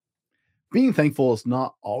Being thankful is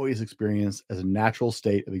not always experienced as a natural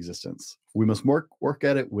state of existence. We must work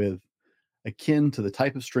at it with akin to the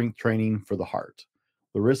type of strength training for the heart.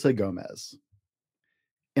 Larissa Gomez.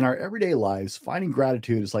 In our everyday lives, finding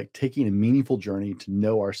gratitude is like taking a meaningful journey to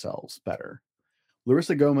know ourselves better.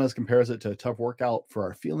 Larissa Gomez compares it to a tough workout for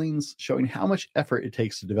our feelings, showing how much effort it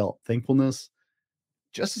takes to develop thankfulness.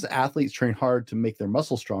 Just as athletes train hard to make their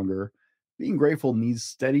muscles stronger, being grateful needs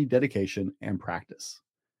steady dedication and practice.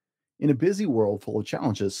 In a busy world full of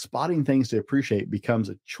challenges, spotting things to appreciate becomes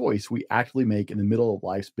a choice we actively make in the middle of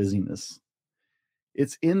life's busyness.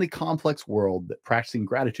 It's in the complex world that practicing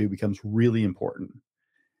gratitude becomes really important,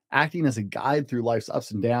 acting as a guide through life's ups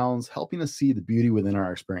and downs, helping us see the beauty within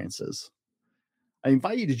our experiences. I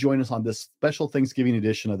invite you to join us on this special Thanksgiving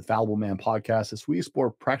edition of the Fallible Man podcast as we explore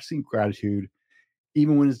practicing gratitude,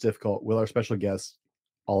 even when it's difficult, with our special guest,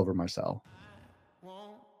 Oliver Marcelle.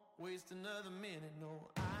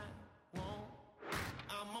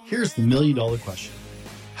 Here's the million-dollar question.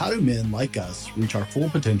 How do men like us reach our full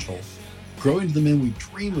potential, grow into the men we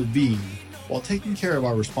dream of being, while taking care of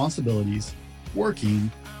our responsibilities,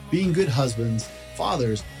 working, being good husbands,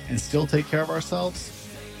 fathers, and still take care of ourselves?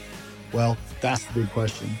 Well, that's the big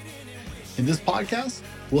question. In this podcast,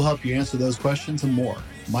 we'll help you answer those questions and more.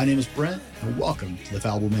 My name is Brent, and welcome to the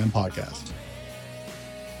Fallible Man podcast.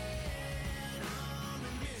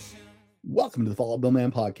 Welcome to the Fallible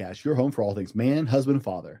Man podcast, your home for all things man, husband, and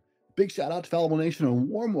father. Big shout out to Fallible Nation and a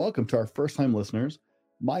warm welcome to our first-time listeners.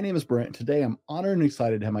 My name is Brent. Today, I'm honored and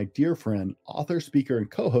excited to have my dear friend, author, speaker, and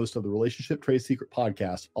co-host of the Relationship Trade Secret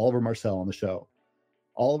podcast, Oliver Marcelle, on the show.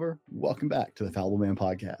 Oliver, welcome back to the Fallible Man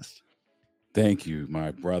podcast. Thank you,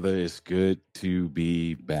 my brother. It's good to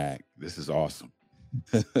be back. This is awesome.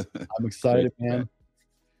 I'm excited, man.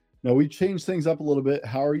 Now, we changed things up a little bit.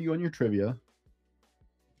 How are you on your trivia?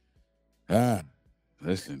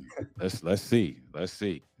 Listen, let's see.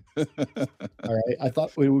 All right. I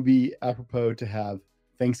thought it would be apropos to have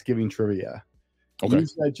Thanksgiving trivia. Okay.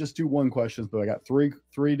 Usually I just do one question, but I got three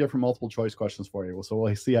different multiple choice questions for you. So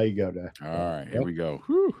we'll see how you go. All right, here we go.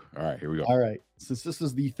 Whew. All right, here we go. All right. Since this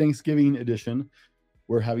is the Thanksgiving edition,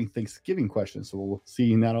 we're having Thanksgiving questions. So we'll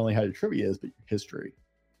see not only how your trivia is, but your history.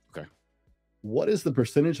 Okay. What is the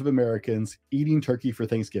percentage of Americans eating turkey for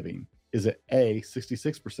Thanksgiving? Is it A,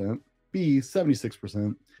 66%, B,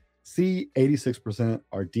 76%, C, 86%,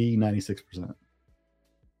 or D, 96%?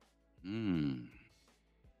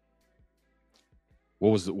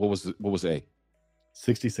 What was A?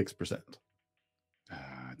 66%.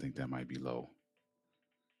 I think that might be low.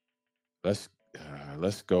 Let's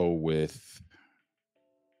go with,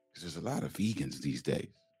 because there's a lot of vegans these days.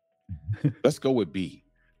 Let's go with B.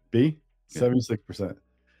 B, 76%.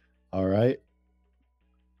 All right.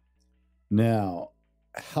 Now,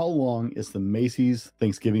 how long is the Macy's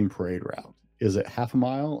Thanksgiving parade route? Is it half a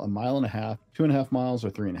mile, a mile and a half, 2.5 miles, or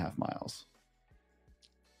 3.5 miles?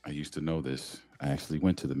 I used to know this. I actually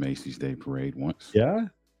went to the Macy's Day Parade once. Yeah?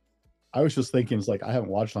 I was just thinking, it's like, I haven't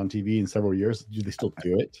watched on TV in several years. Do they still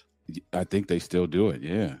do it? I think they still do it,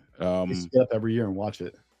 yeah. They stay up every year and watch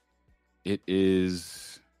it. It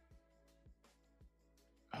is,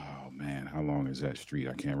 oh man, how long is that street?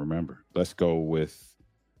 I can't remember. Let's go with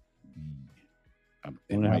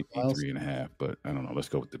it might be 3.5, but I don't know. Let's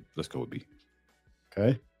go with B.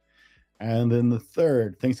 Okay. And then the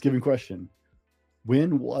third Thanksgiving question.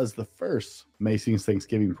 When was the first Macy's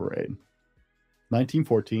Thanksgiving Parade?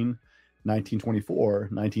 1914, 1924,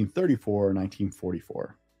 1934, or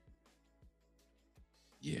 1944?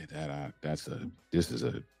 Yeah, this is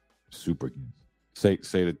a super. Say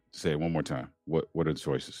it one more time. What are the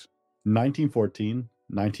choices? 1914,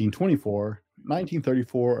 1924,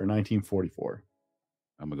 1934, or 1944?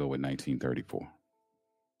 I'm gonna go with 1934.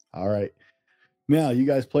 All right. Now, you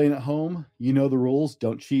guys playing at home, you know the rules.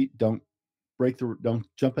 Don't cheat. Don't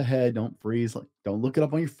jump ahead. Don't freeze. Don't look it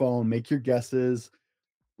up on your phone. Make your guesses.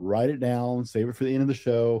 Write it down. Save it for the end of the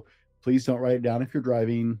show. Please don't write it down if you're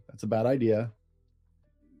driving. That's a bad idea.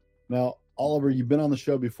 Now, Oliver, you've been on the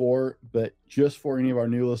show before, but just for any of our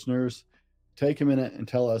new listeners, take a minute and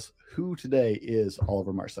tell us who today is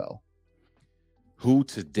Oliver Marcelle. Who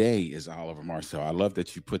today is Oliver Marcelle? I love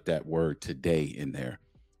that you put that word today in there.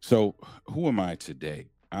 So who am I today?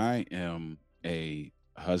 I am a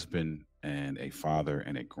husband and a father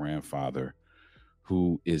and a grandfather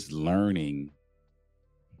who is learning.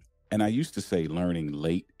 And I used to say learning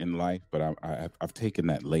late in life, but I've taken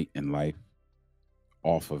that late in life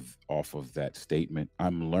off of that statement.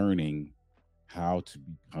 I'm learning how to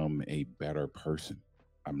become a better person.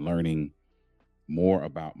 I'm learning more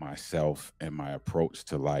about myself and my approach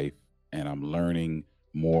to life, and I'm learning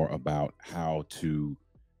more about how to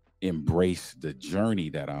embrace the journey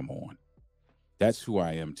that I'm on. That's who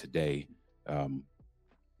I am today. Um,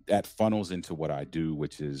 that funnels into what I do,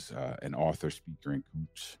 which is an author, speaker, and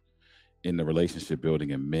coach in the relationship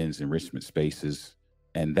building and men's enrichment spaces.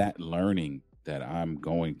 And that learning that I'm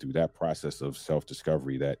going through, that process of self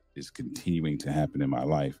discovery that is continuing to happen in my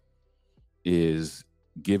life, is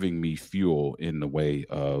giving me fuel in the way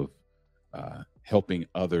of helping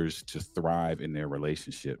others to thrive in their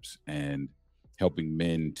relationships and helping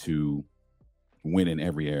men to win in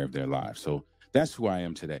every area of their lives. So that's who I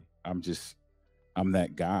am today. I'm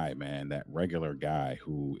that guy, man, that regular guy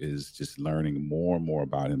who is just learning more and more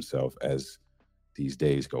about himself as these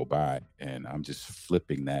days go by. And I'm just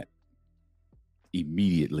flipping that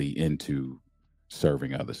immediately into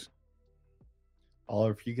serving others.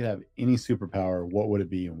 Oliver, if you could have any superpower, what would it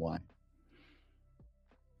be and why?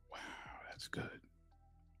 Wow, that's good.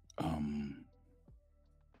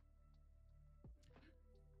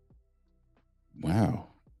 Wow.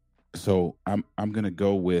 So I'm gonna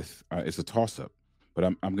go with it's a toss up, but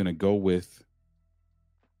I'm gonna go with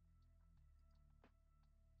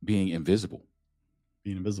being invisible.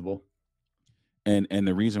 Being invisible. And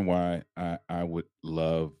the reason why I would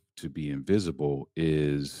love to be invisible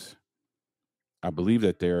is I believe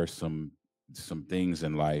that there are some things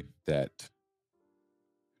in life that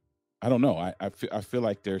I don't know. I feel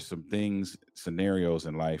like there's some things, scenarios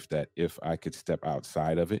in life that if I could step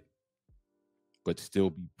outside of it, but still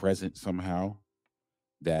be present somehow,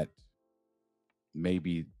 that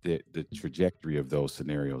maybe the trajectory of those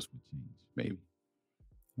scenarios would change. Maybe.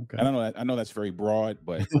 Okay. I know that's very broad,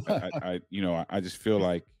 but I just feel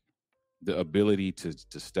like the ability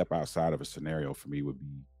to step outside of a scenario for me would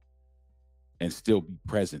be, and still be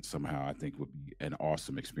present somehow, I think would be an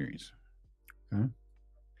awesome experience. Okay.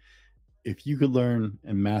 If you could learn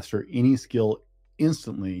and master any skill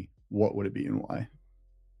instantly, what would it be and why?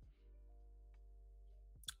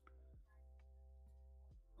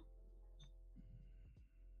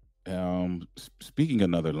 Speaking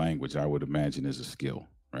another language, I would imagine is a skill,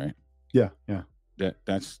 right? Yeah, yeah.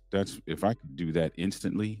 That's if I could do that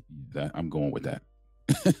instantly, that I'm going with that.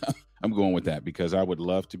 I'm going with that because I would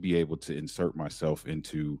love to be able to insert myself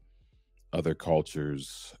into other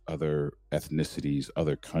cultures, other ethnicities,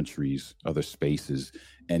 other countries, other spaces,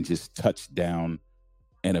 and just touch down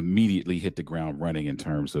and immediately hit the ground running in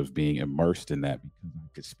terms of being immersed in that because I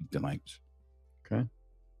could speak the language. Okay.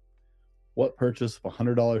 What purchase of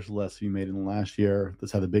 $100 less you made in the last year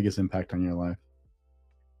that's had the biggest impact on your life?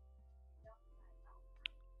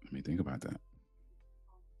 Let me think about that.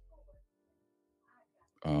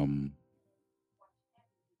 Um,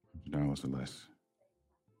 $100 or less.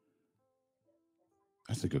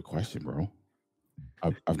 That's a good question, bro.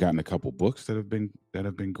 I've gotten a couple books that have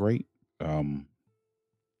been great. Um,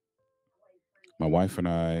 my wife and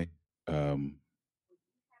I um,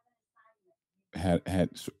 had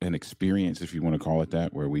an experience, if you want to call it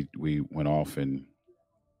that, where we went off and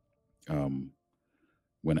um,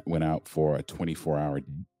 went out for a 24-hour date.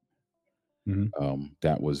 Mm-hmm.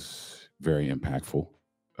 That was very impactful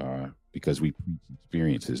because we preach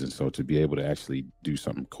experiences, and so to be able to actually do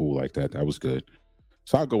something cool like that, that was good.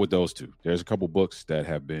 So I'll go with those two. There's a couple books that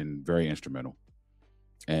have been very instrumental,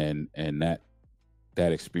 and that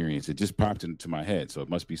experience, it just popped into my head, so it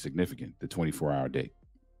must be significant. The 24-hour date.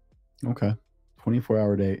 Okay.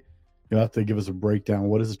 24-hour date. You'll have to give us a breakdown.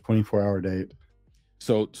 What is a 24-hour date?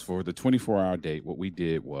 So for the 24-hour date, what we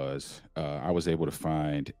did was I was able to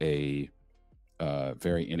find a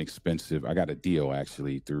very inexpensive. I got a deal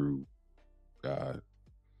actually through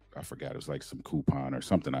I forgot, it was like some coupon or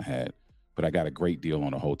something I had, but I got a great deal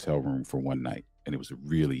on a hotel room for one night, and it was a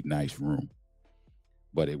really nice room,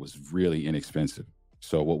 but it was really inexpensive.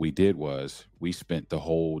 So what we did was we spent the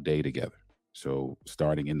whole day together. So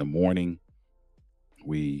starting in the morning,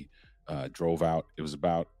 we drove out. It was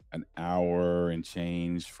about an hour and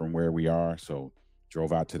change from where we are. So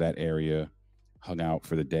drove out to that area, hung out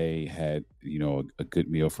for the day, had, a good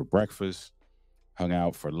meal for breakfast, hung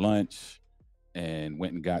out for lunch, and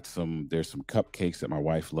went and got there's some cupcakes that my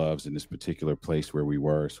wife loves in this particular place where we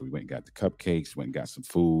were. So we went and got the cupcakes, went and got some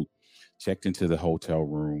food, checked into the hotel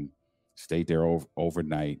room, stayed there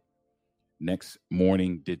overnight. Next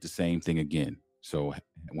morning, did the same thing again. So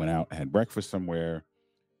went out, had breakfast somewhere,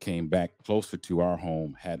 came back closer to our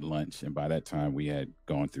home, had lunch, and by that time we had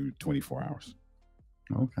gone through 24 hours.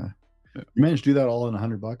 Okay. Yeah. You managed to do that all in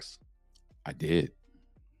 $100? I did.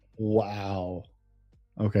 Wow.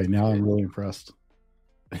 Okay, now I'm really impressed.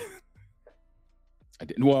 I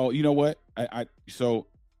did. Well, you know what? So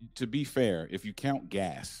to be fair, if you count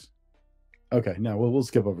gas, Okay, no, we'll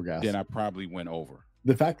skip over gas. then I probably went over.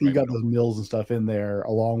 The fact that you right in the got middle. those meals and stuff in there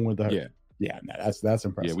along with the Yeah, yeah, no, that's yeah,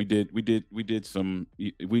 impressive. we did some.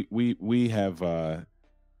 We have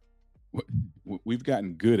we've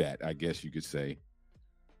gotten good at, I guess you could say,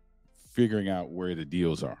 figuring out where the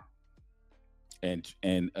deals are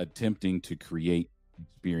and attempting to create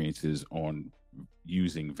experiences on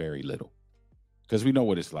using very little because we know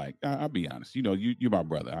what it's like. I'll be honest. You know, you're my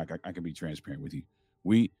brother. I can be transparent with you.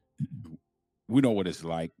 We we know what it's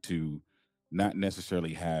like to not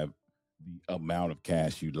necessarily have the amount of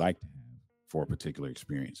cash you'd like to have for a particular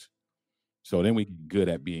experience. So then we get good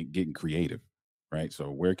at getting creative, right?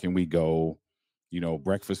 So where can we go? You know,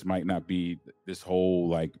 breakfast might not be this whole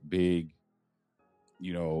like big,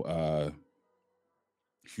 you know,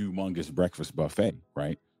 humongous breakfast buffet,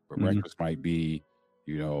 right? But Mhm. breakfast might be,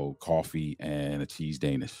 you know, coffee and a cheese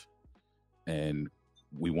Danish. And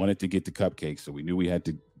we wanted to get the cupcakes, so we knew we had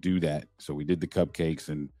to do that. So we did the cupcakes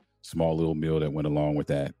and small little meal that went along with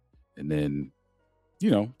that. And then,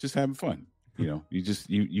 you know, just having fun. You know,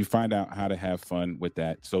 you find out how to have fun with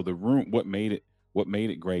that. So the room, what made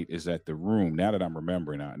it great is that the room, now that I'm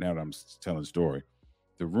remembering, now that I'm telling the story,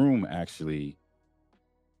 the room actually,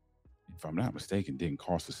 if I'm not mistaken, didn't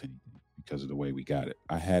cost us anything because of the way we got it.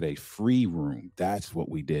 I had a free room. That's what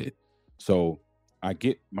we did. So I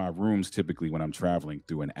get my rooms typically when I'm traveling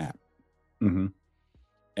through an app, Mhm.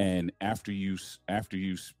 and after you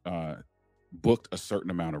booked a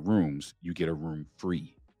certain amount of rooms, you get a room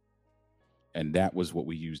free, and that was what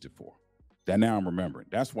we used it for. That now I'm remembering.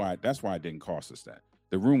 That's why it didn't cost us that.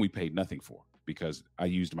 The room we paid nothing for because I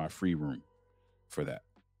used my free room for that.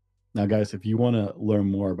 Now, guys, if you wanna learn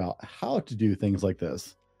more about how to do things like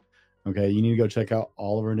this, okay, you need to go check out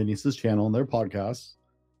Oliver and Denise's channel and their podcasts,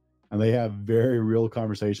 and they have very real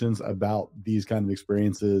conversations about these kind of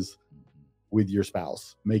experiences with your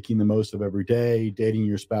spouse, making the most of every day, dating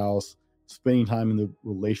your spouse, spending time in the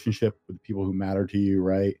relationship with the people who matter to you,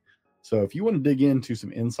 right? So if you want to dig into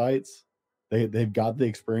some insights, they've got the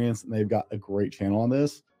experience and they've got a great channel on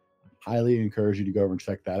this. Highly encourage you to go over and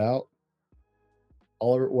check that out.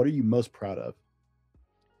 Oliver, what are you most proud of?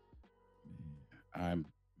 I'm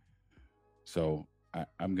so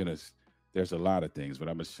I'm gonna. There's a lot of things, but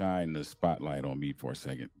I'm gonna shine the spotlight on me for a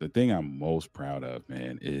second. The thing I'm most proud of,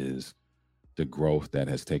 man, is the growth that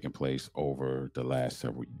has taken place over the last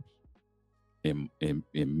several years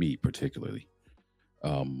in me particularly.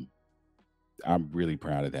 Um, I'm really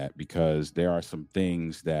proud of that because there are some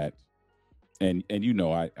things that and you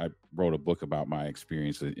know I wrote a book about my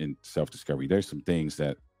experience in self discovery. There's some things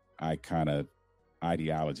that I kind of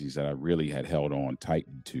ideologies that I really had held on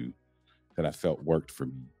tightly to that I felt worked for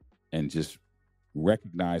me, and just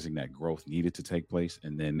recognizing that growth needed to take place,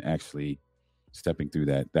 and then actually stepping through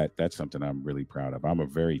that's something I'm really proud of. I'm a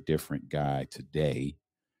very different guy today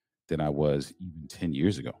than I was even 10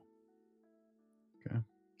 years ago. Okay.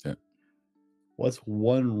 Yeah. What's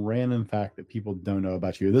one random fact that people don't know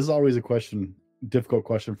about you? This is always a question, difficult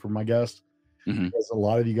question for my guests, Hmm. because a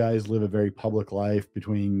lot of you guys live a very public life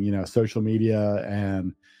between, social media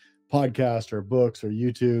and podcast or books or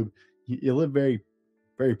YouTube. You live very,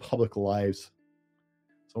 very public lives.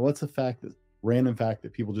 So what's a fact that random fact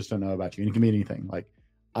that people just don't know about you? And it can be anything. Like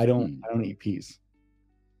Mm. I don't eat peas.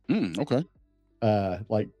 Okay.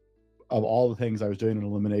 Like of all the things I was doing an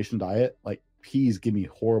elimination diet, like peas give me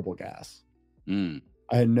horrible gas. Mm.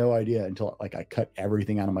 I had no idea until like I cut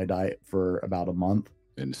everything out of my diet for about a month.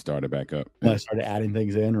 And start it back up. And I Yeah. started adding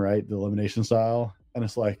things in, right? The elimination style. And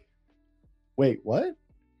it's like, wait, what?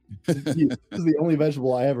 This is the only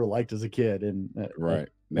vegetable I ever liked as a kid. And Right.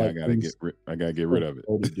 Now like things I gotta get rid so of it.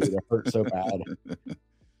 bloated, dude. It hurt so bad.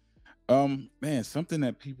 Man, something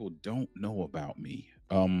that people don't know about me.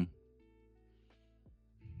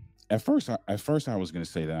 At first, I was going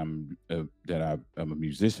to say that I'm a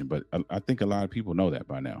musician, but I think a lot of people know that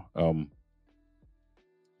by now.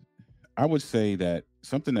 I would say that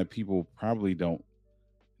something that people probably don't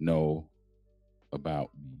know about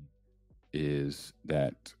me is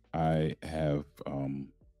that I've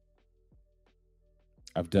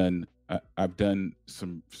done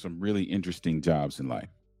some really interesting jobs in life,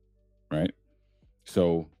 right?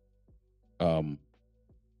 So, um,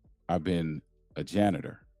 I've been a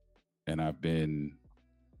janitor, and a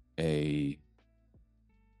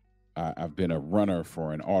I've been a runner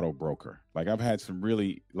for an auto broker. Like I've had some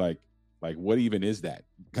really like what even is that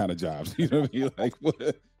kind of jobs? You know what I mean? Like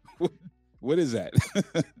what, what is that?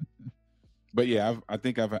 But yeah,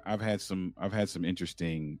 I've had some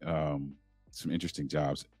interesting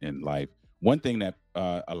jobs in life. One thing that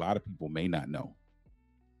a lot of people may not know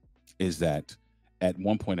is that at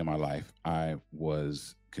one point in my life, I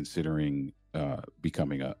was considering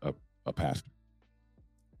becoming a pastor.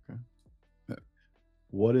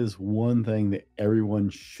 what is one thing that everyone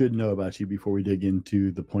should know about you before we dig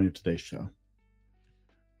into the point of today's show?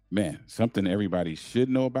 Man, something everybody should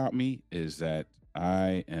know about me is that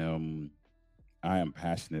I am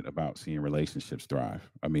passionate about seeing relationships thrive.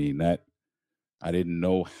 I mean, that I didn't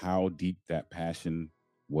know how deep that passion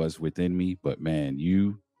was within me, but man,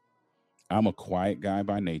 I'm a quiet guy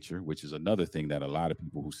by nature, which is another thing that a lot of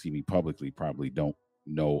people who see me publicly probably don't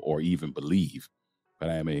know or even believe. But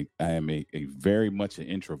I am a very much an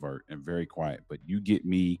introvert and very quiet. But you get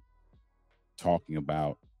me talking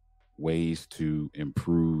about ways to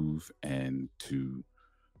improve and to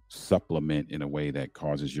supplement in a way that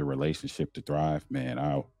causes your relationship to thrive,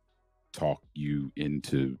 man, talk you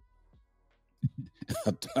into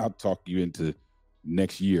I'll talk you into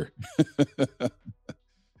next year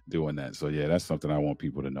doing that. So yeah, that's something I want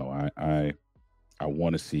people to know. I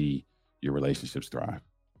want to see your relationships thrive,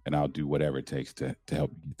 and I'll do whatever it takes to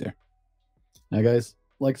help you get there. Now, guys,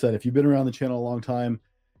 like I said, if you've been around the channel a long time,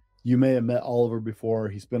 you may have met Oliver before.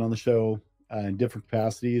 He's been on the show in different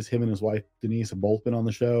capacities. Him and his wife, Denise, have both been on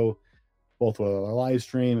the show, both with our live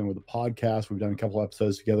stream and with the podcast. We've done a couple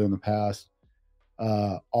episodes together in the past.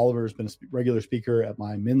 Oliver has been a regular speaker at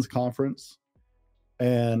my men's conference.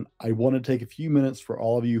 And I want to take a few minutes for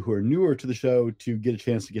all of you who are newer to the show to get a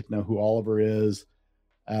chance to get to know who Oliver is.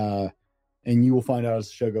 And you will find out as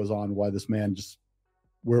the show goes on why this man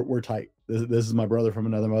we're tight. This is my brother from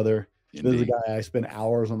another mother. Indeed. This is a guy I spend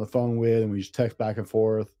hours on the phone with, and we just text back and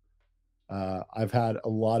forth. I've had a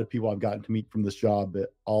lot of people I've gotten to meet from this job,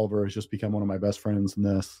 but Oliver has just become one of my best friends in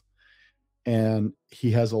this. And he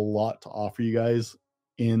has a lot to offer you guys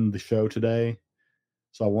in the show today.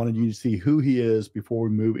 So I wanted you to see who he is before we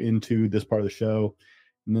move into this part of the show.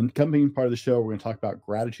 And then coming part of the show, we're going to talk about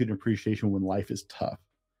gratitude and appreciation when life is tough.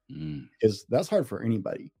 Because that's hard for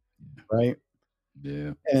anybody, right?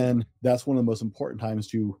 Yeah. And that's one of the most important times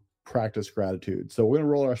to practice gratitude. So we're going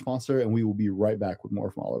to roll our sponsor, and we will be right back with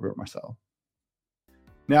more from Oliver and Marcelle.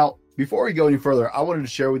 Now, before we go any further, I wanted to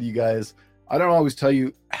share with you guys, I don't always tell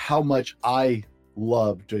you how much I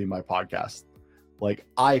love doing my podcast. Like,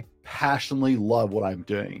 I passionately love what I'm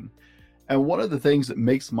doing. And one of the things that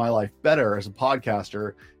makes my life better as a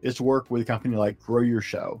podcaster is to work with a company like Grow Your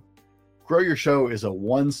Show. Grow Your Show is a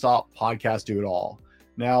one-stop podcast do-it-all.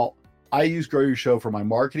 Now, I use Grow Your Show for my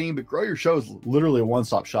marketing, but Grow Your Show is literally a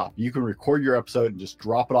one-stop shop. You can record your episode and just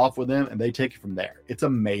drop it off with them, and they take it from there. It's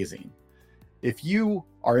amazing. If you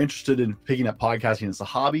are interested in picking up podcasting as a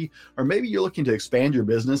hobby, or maybe you're looking to expand your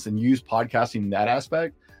business and use podcasting in that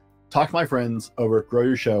aspect, talk to my friends over at Grow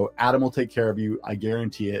Your Show. Adam will take care of you. I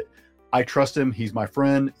guarantee it. I trust him. He's my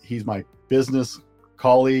friend. He's my business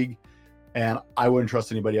colleague, and I wouldn't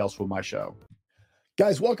trust anybody else with my show.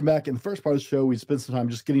 Guys, welcome back. In the first part of the show, we spent some time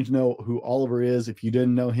just getting to know who Oliver is. If you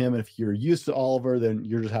didn't know him, and if you're used to Oliver, then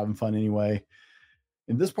you're just having fun anyway.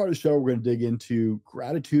 In this part of the show, we're going to dig into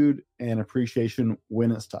gratitude and appreciation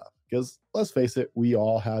when it's tough. Because let's face it, we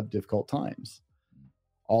all have difficult times.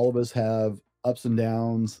 All of us have ups and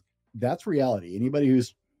downs. That's reality. Anybody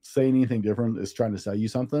who's saying anything different is trying to sell you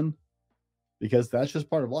something, because that's just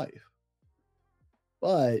part of life.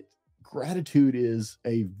 But gratitude is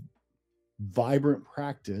a vibrant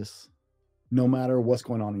practice no matter what's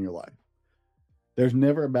going on in your life. There's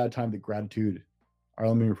never a bad time that gratitude, or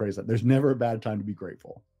let me rephrase that. There's never a bad time to be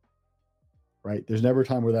grateful, right? There's never a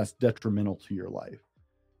time where that's detrimental to your life.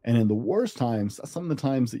 And in the worst times, that's some of the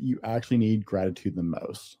times that you actually need gratitude the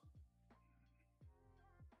most.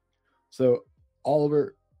 So,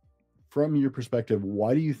 Oliver, from your perspective,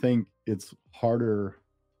 why do you think it's harder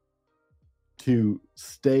to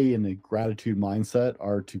stay in a gratitude mindset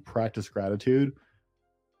or to practice gratitude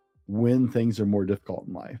when things are more difficult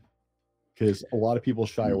in life? Because a lot of people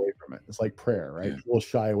shy away from it. It's like prayer, right? Yeah. People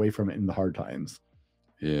shy away from it in the hard times.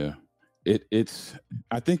 Yeah. It's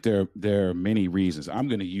I think there are many reasons. I'm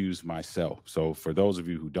going to use myself. So for those of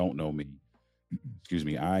you who don't know me, excuse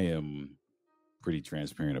me, I am pretty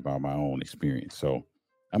transparent about my own experience. So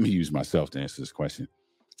I'm going to use myself to answer this question.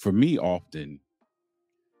 For me, often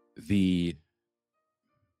the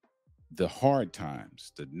hard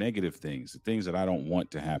times, the negative things, the things that I don't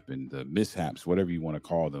want to happen, the mishaps, whatever you want to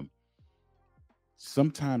call them,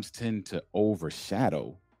 sometimes tend to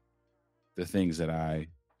overshadow the things that I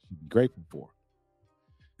should be grateful for.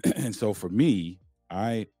 And so for me,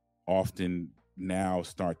 I often now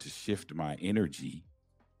start to shift my energy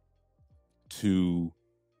to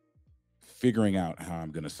figuring out how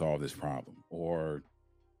I'm going to solve this problem, or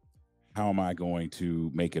how am I going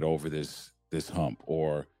to make it over this hump,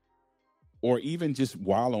 or even just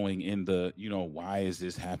wallowing in the, why is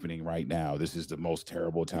this happening right now? This is the most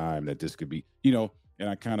terrible time that this could be, and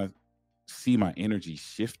I kind of see my energy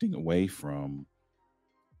shifting away from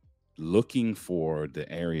looking for the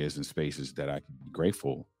areas and spaces that I can be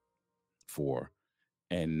grateful for,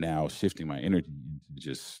 and now shifting my energy into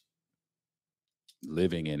just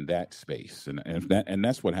living in that space. And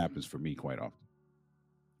that's what happens for me quite often.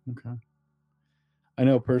 Okay. I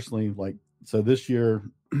know personally, like, so this year,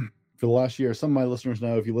 for the last year, some of my listeners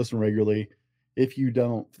know if you listen regularly. If you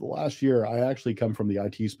don't, for the last year, I actually come from the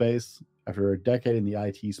IT space. After a decade in the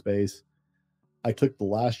IT space, I took the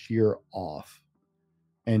last year off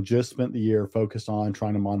and just spent the year focused on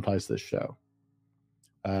trying to monetize this show.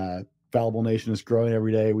 Fallible Nation is growing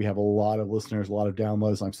every day. We have a lot of listeners, a lot of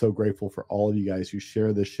downloads. I'm so grateful for all of you guys who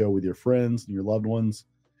share this show with your friends and your loved ones.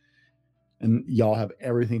 And y'all have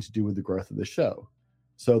everything to do with the growth of the show.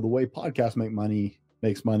 So the way podcasts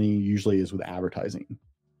makes money usually is with advertising,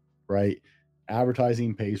 right?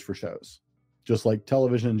 Advertising pays for shows. Just like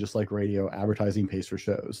television, just like radio, advertising pays for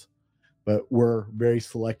shows. But we're very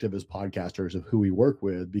selective as podcasters of who we work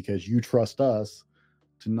with because you trust us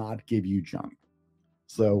to not give you junk.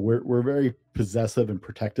 So we're very possessive and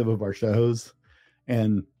protective of our shows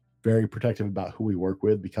and very protective about who we work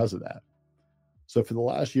with because of that. So for the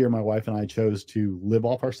last year, my wife and I chose to live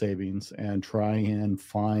off our savings and try and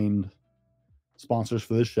find sponsors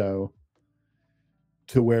for this show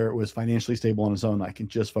to where it was financially stable on its own. I can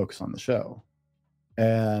just focus on the show.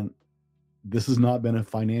 And this has not been a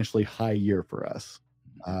financially high year for us.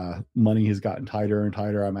 Money has gotten tighter and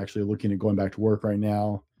tighter. I'm actually looking at going back to work right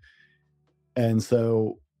now. And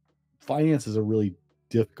so finance is a really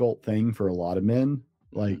difficult thing for a lot of men.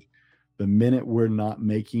 Like the minute we're not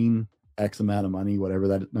making X amount of money, whatever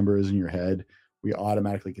that number is in your head, we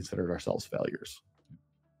automatically consider ourselves failures,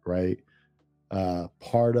 right?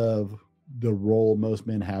 Part of the role most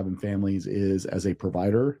men have in families is as a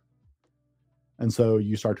provider. And so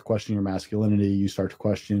you start to question your masculinity, you start to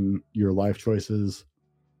question your life choices.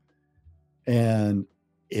 And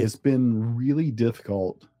it's been really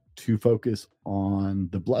difficult to focus on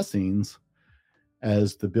the blessings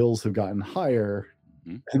as the bills have gotten higher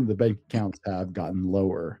and the bank accounts have gotten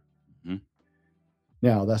lower.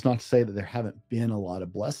 Now, that's not to say that there haven't been a lot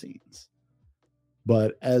of blessings,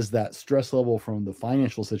 but as that stress level from the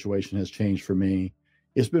financial situation has changed for me,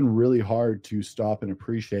 it's been really hard to stop and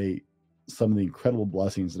appreciate some of the incredible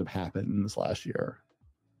blessings that have happened in this last year.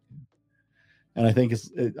 And I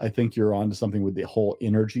think you're onto something with the whole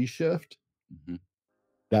energy shift.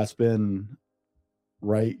 That's been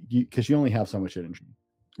right because you only have so much energy.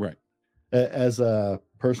 Right. As a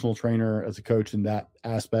personal trainer, as a coach in that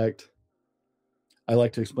aspect, I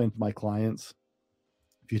like to explain to my clients,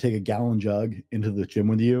 if you take a gallon jug into the gym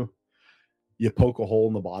with you, you poke a hole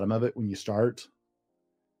in the bottom of it when you start.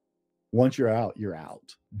 Once you're out, you're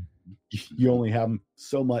out. You only have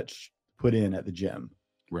so much put in at the gym.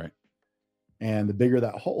 Right. And the bigger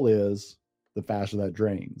that hole is, the faster that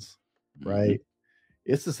drains, right?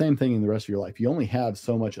 It's the same thing in the rest of your life. You only have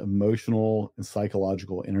so much emotional and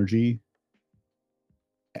psychological energy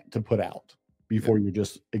to put out before you're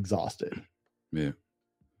just exhausted. Yeah.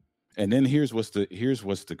 And then here's what's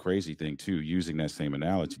the crazy thing too, using that same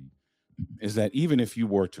analogy, is that even if you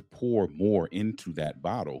were to pour more into that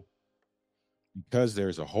bottle, because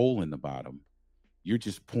there's a hole in the bottom, you're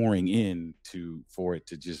just pouring in for it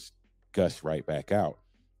to just gush right back out.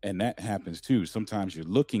 And that happens too. Sometimes you're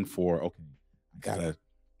looking for, okay,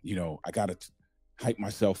 I gotta hype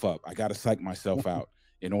myself up. I gotta psych myself out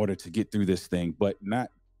in order to get through this thing, but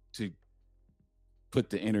not to put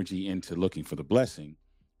the energy into looking for the blessing,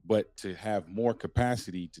 but to have more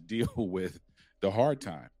capacity to deal with the hard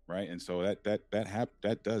time, right? And so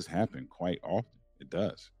that does happen quite often. It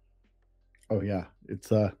does. Oh yeah,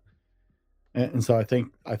 it's and so I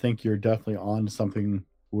think you're definitely on something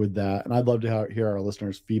with that, and I'd love to hear our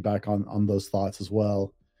listeners' feedback on those thoughts as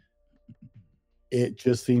well. It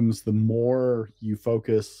just seems the more you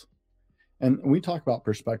focus, and we talk about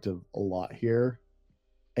perspective a lot here,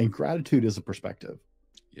 and gratitude is a perspective.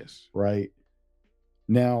 Yes. Right.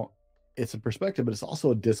 Now, it's a perspective, but it's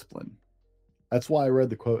also a discipline. That's why I read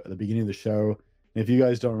the quote at the beginning of the show. And if you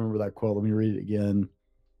guys don't remember that quote, let me read it again.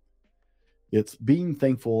 It's being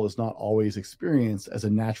thankful is not always experienced as a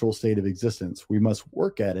natural state of existence. We must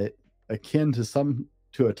work at it, akin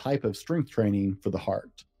to a type of strength training for the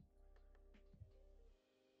heart.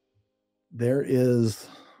 It's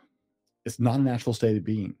not a natural state of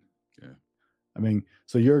being. Yeah. I mean,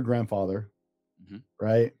 so you're a grandfather,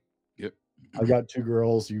 right? Yep. I've got 2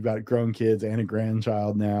 girls. You've got grown kids and a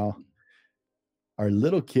grandchild now. Are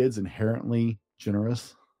little kids inherently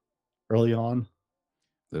generous early on?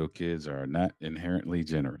 Little kids are not inherently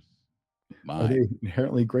generous. Are they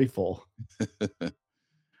inherently grateful?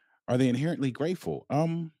 Are they inherently grateful?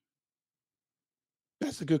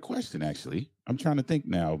 That's a good question, actually. I'm trying to think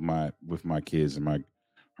now of my with my kids and my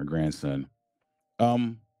grandson.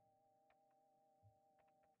 Um,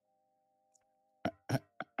 I,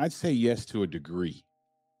 I'd say yes to a degree.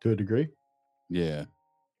 To a degree? Yeah.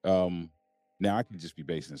 Um, Now I can just be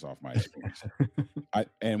basing this off my experience. I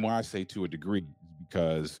and why I say to a degree is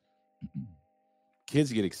because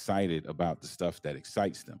kids get excited about the stuff that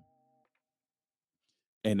excites them,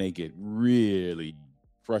 and they get really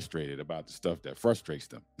frustrated about the stuff that frustrates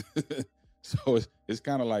them. So it's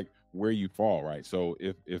kind of like where you fall, right? So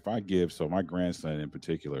if I give so my grandson in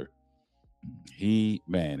particular, he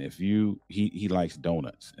man, if you he likes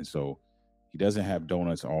donuts, and so he doesn't have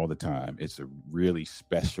donuts all the time. It's a really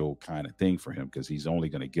special kind of thing for him because he's only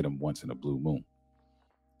going to get them once in a blue moon.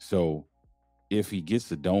 So if he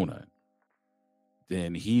gets a donut,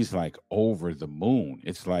 then he's like over the moon.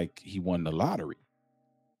 It's like he won the lottery,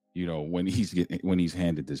 when he's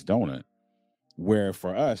handed this donut. Where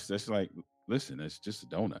for us, that's like, listen, it's just a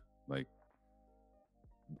donut. Like,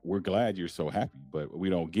 we're glad you're so happy, but we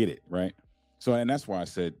don't get it, right? So, and that's why I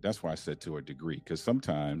said to a degree, because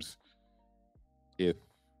sometimes if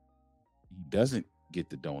he doesn't get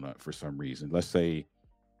the donut for some reason, let's say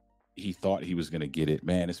he thought he was going to get it,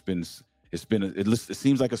 man, it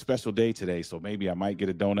seems like a special day today, so maybe I might get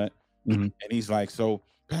a donut. Mhm. And he's like, so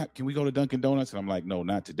Pat, can we go to Dunkin' Donuts? And I'm like, no,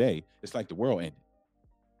 not today. It's like the world ended.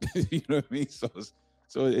 You know what I mean? So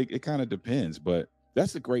it kind of depends, but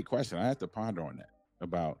that's a great question. I have to ponder on that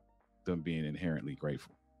about them being inherently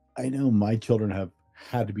grateful. I know my children have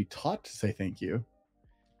had to be taught to say thank you,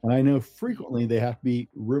 and I know Mm. frequently they have to be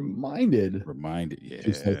reminded Reminded,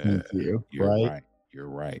 to say yeah, thank you, you're right? right. You're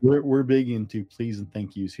right. We're big into please and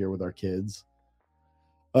thank yous here with our kids.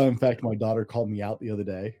 In fact, my daughter called me out the other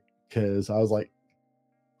day because I was like,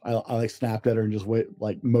 I like snapped at her and just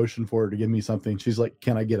like motioned for her to give me something. She's like,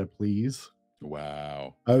 "Can I get a please?"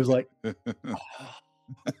 Wow. I was like,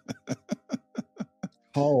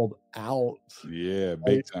 called out. Yeah,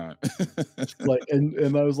 Right? big time. She's like,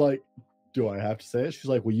 and I was like, "Do I have to say it?" She's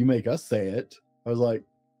like, "Well, you make us say it." I was like,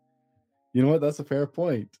 "You know what? That's a fair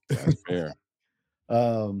point." That's fair.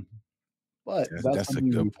 Um, but that's That's a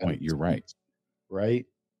something good we've had point. You're right. experienced, right?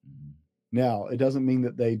 Mhm. Now, it doesn't mean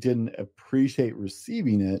that they didn't appreciate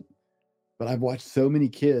receiving it, but I've watched so many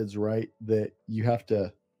kids, right, that you have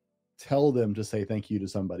to tell them to say thank you to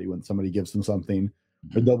somebody when somebody gives them something,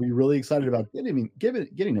 or Mhm. they'll be really excited about getting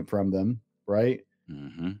it from them, right?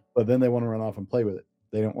 Mhm. But then they want to run off and play with it.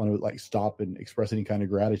 They don't want to like stop and express any kind of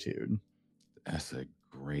gratitude. That's a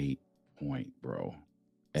great point, bro.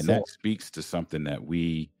 And So that speaks to something that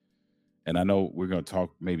and I know we're going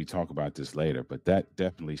to talk about this later, but that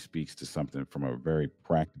definitely speaks to something from a very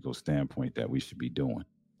practical standpoint that we should be doing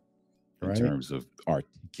in right. terms of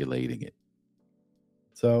articulating it.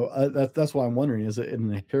 So that's why I'm wondering: is it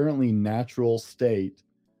an inherently natural state,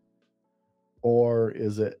 or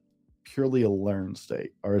is it purely a learned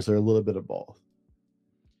state, or is there a little bit of both?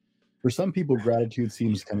 For some people, gratitude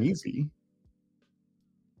seems kind of easy,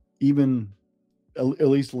 even at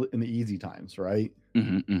least in the easy times, right?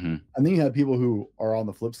 Mhm, mhm, And then you have people who are on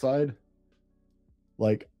the flip side.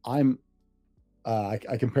 Like I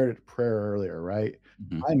compared it to prayer earlier, right?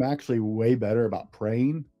 mhm. I'm actually way better about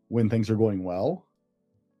praying when things are going well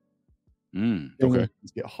than when Okay,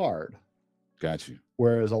 things get hard. got you.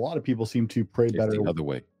 Whereas a lot of people seem to pray It's better, the other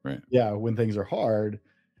way, right? yeah, when things are hard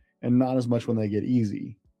and not as much when they get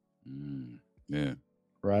easy, Yeah.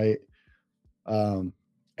 right? Um,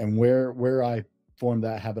 and where I formed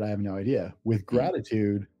that habit, I have no idea. With Mm,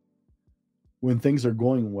 gratitude, when things are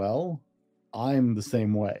going well, I'm the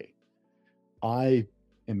same way. I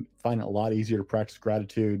find it a lot easier to practice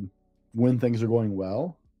gratitude when things are going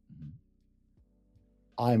well. mhm,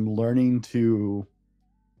 I'm learning to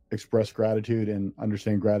express gratitude and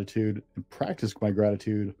understand gratitude and practice my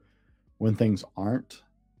gratitude when things aren't.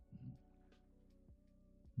 mhm.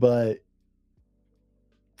 But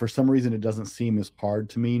for some reason, it doesn't seem as hard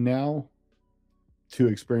to me now to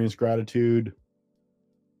experience gratitude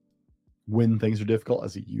when things are difficult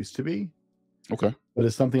as it used to be. Okay. But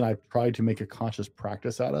it's something I've tried to make a conscious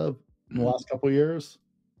practice out of in the Mhm, last couple of years.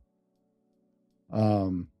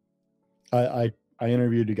 Um, I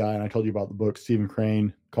interviewed a guy and I told you about the book. Stephen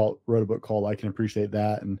Crane wrote a book called "I Can Appreciate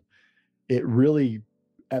That," and it really,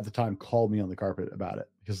 at the time, called me on the carpet about it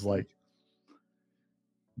because, mhm, like,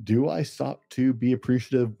 do I stop to be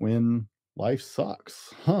appreciative when life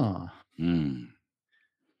sucks? Huh? mm.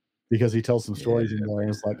 Because he tells some Yeah, stories in there, and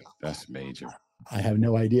it's like, that's major. I have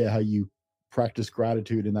no idea how you practice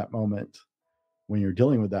gratitude in that moment when you're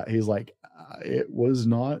dealing with that. He's like, it was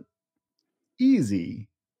not easy,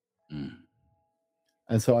 Mm,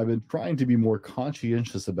 And so I've been trying to be more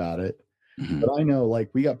conscientious about it. mhm, But I know, like,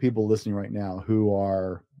 we got people listening right now who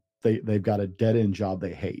are they've got a dead end job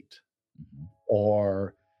they hate, mhm.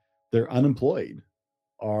 or they're unemployed,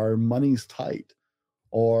 or money's tight,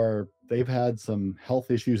 or they've had some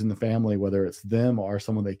health issues in the family, whether it's them or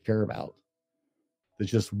someone they care about,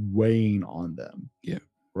 that's just weighing on them, Yeah.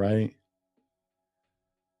 right?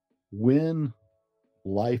 When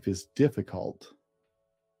life is difficult,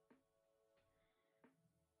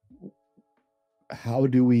 how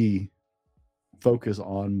do we focus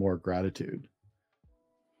on more gratitude?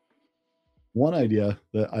 One idea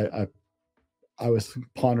that I was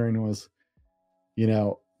pondering was, you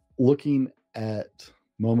know, looking at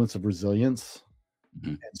moments of resilience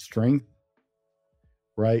Mhm. and strength,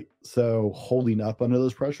 right? So holding up under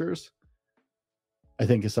those pressures, I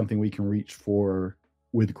think is something we can reach for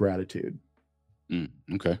with gratitude,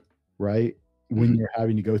 Okay. right? When Mhm. you're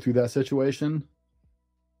having to go through that situation,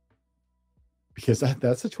 because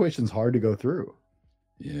that situation's hard to go through.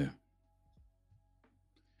 Yeah.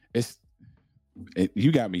 It's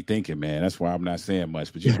you got me thinking, man. That's why I'm not saying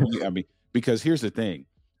much. But I mean, because here's the thing: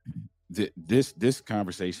 this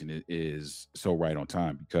conversation is so right on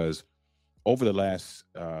time because over the last,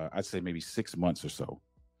 I'd say maybe 6 months or so,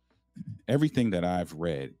 everything that I've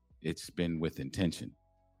read, it's been with intention,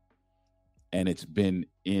 and it's been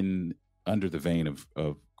in under the vein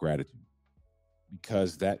of gratitude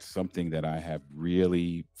because that's something that I have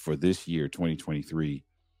really for this year, 2023,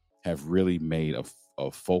 have really made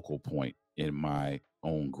a focal point in my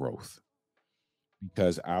own growth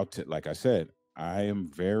because like I said, I am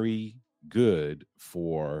very good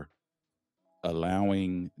for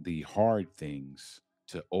allowing the hard things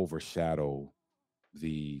to overshadow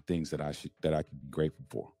the things that I can be grateful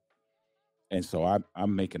for. And so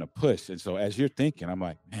I'm making a push. And so as you're thinking, I'm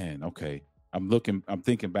like, man, okay. I'm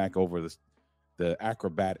thinking back over the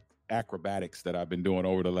acrobatics that I've been doing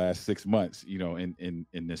over the last 6 months, in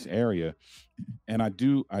this area. And I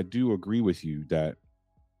do agree with you that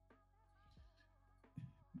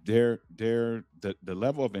the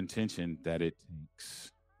level of intention that it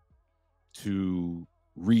takes to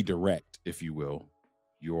redirect, if you will,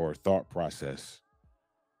 your thought process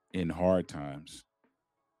in hard times,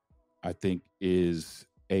 I think is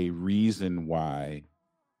a reason why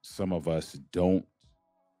some of us don't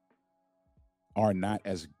are not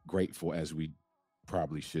as grateful as we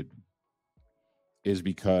probably should be, is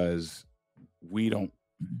because we don't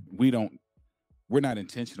we don't we're not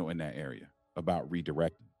intentional in that area about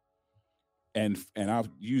redirecting. And I'll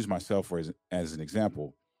use myself as an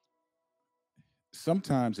example.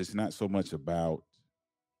 Sometimes it's not so much about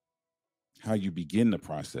how you begin the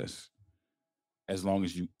process as long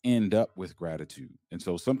as you end up with gratitude. And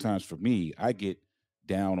so sometimes for me, I get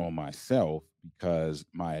down on myself because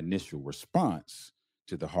my initial response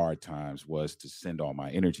to the hard times was to send all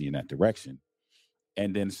my energy in that direction.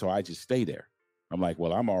 And then so I just stay there. I'm like,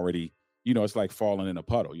 well, I'm already, it's like falling in a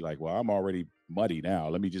puddle. You're like, well, I'm already muddy now.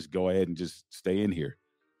 Let me just go ahead and just stay in here.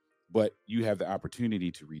 But you have the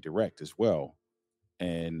opportunity to redirect as well.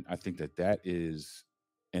 And I think that that is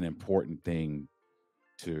an important thing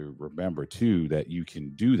to remember too, that you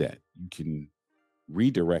can do that. You can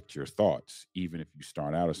redirect your thoughts, even if you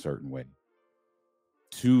start out a certain way,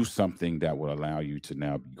 to something that will allow you to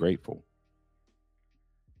now be grateful.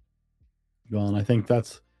 Well, and I think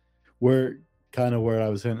that's where kind of where I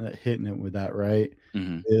was hitting it with that, right?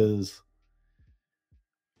 Hmm. Is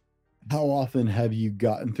how often have you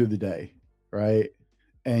gotten through the day, right?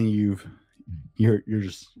 And you're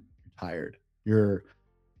just tired. You're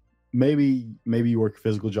maybe you work a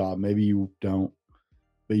physical job, maybe you don't,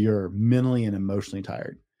 but you're mentally and emotionally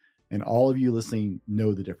tired. And all of you listening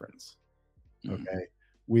know the difference. Hmm. Okay.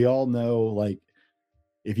 We all know, like,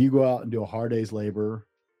 if you go out and do a hard day's labor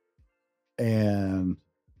and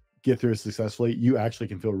get through it successfully, you actually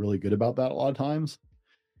can feel really good about that a lot of times.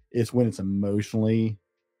 It's when it's emotionally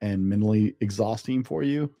and mentally exhausting for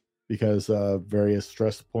you because of various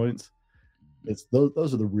stress points. It's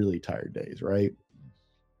those are the really tired days, right?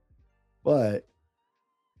 But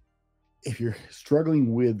if you're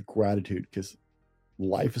struggling with gratitude because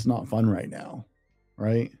life is not fun right now,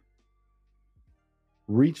 right?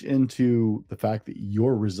 Reach into the fact that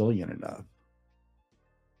you're resilient enough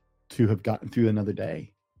to have gotten through another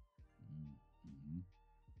day, Hmm.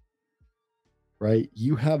 right?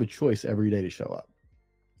 You have a choice every day to show up,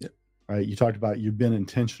 Yep. right? You talked about you've been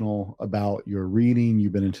intentional about your reading,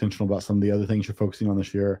 you've been intentional about some of the other things you're focusing on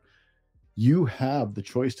this year. You have the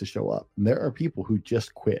choice to show up. And there are people who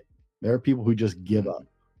just quit. There are people who just give Hmm. up.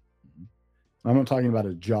 I'm not talking about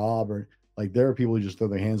a job or like there are people who just throw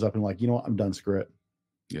their hands up and like, you know what, I'm done, screw it.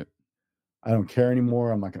 Yep. I don't care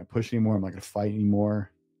anymore. I'm not going to push anymore. I'm not going to fight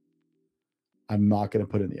anymore. I'm not going to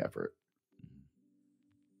put in the effort.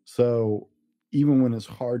 So even when it's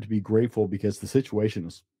hard to be grateful because the situation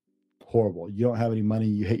is horrible, you don't have any money,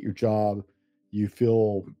 you hate your job, you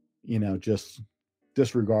feel, just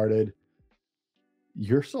disregarded,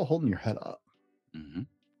 you're still holding your head up,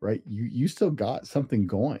 right? You still got something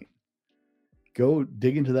going. Go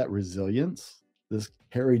dig into that resilience that's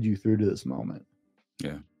carried you through to this moment.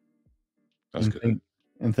 Yeah. That's good.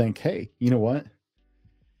 And think, hey, you know what?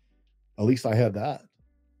 At least I had that.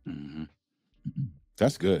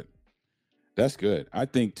 That's good. That's good. I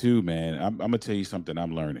think too, man, I'm going to tell you something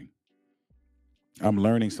I'm learning. I'm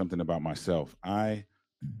learning something about myself. I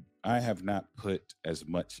have not put as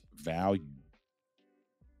much value,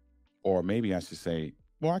 or maybe I should say,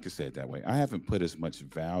 well, I could say it that way. I haven't put as much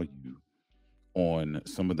value on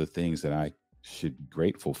some of the things that I should be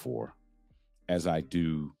grateful for as I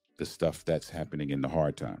do the stuff that's happening in the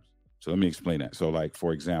hard times. So let me explain that. So like,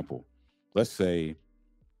 for example, let's say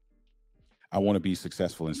I want to be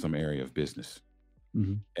successful in some area of business.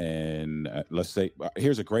 And let's say,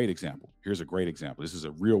 here's a great example. This is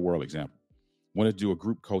a real world example. Want to do a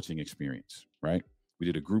group coaching experience, right? We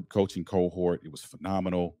did a group coaching cohort. It was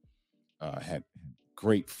phenomenal. Had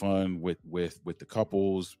great fun with the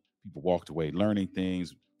couples. People walked away learning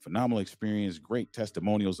things. Phenomenal experience, great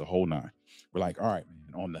testimonials, the whole nine. We're like, all right,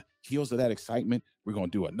 man, on the heels of that excitement, we're going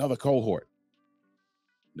to do another cohort.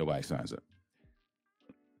 Nobody signs up.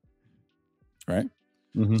 Right?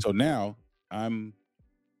 So now I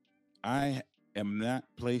am not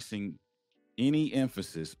placing any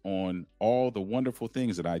emphasis on all the wonderful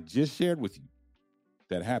things that I just shared with you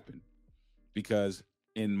that happened, because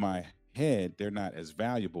in my head, they're not as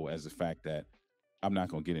valuable as the fact that I'm not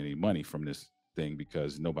going to get any money from this thing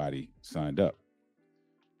because nobody signed up.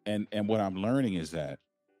 And what I'm learning is that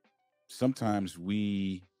sometimes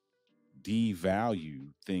we devalue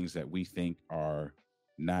things that we think are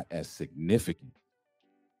not as significant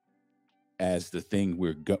as the thing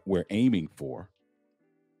we're aiming for.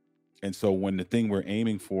 And so when the thing we're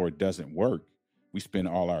aiming for doesn't work, we spend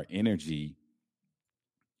all our energy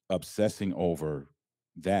obsessing over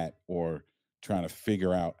that or trying to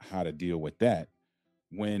figure out how to deal with that,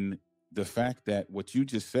 when the fact that what you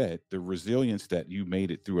just said, the resilience that you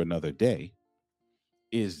made it through another day,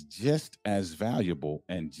 is just as valuable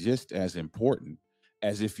and just as important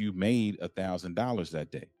as if you made $1,000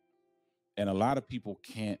 that day. And a lot of people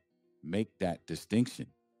can't make that distinction.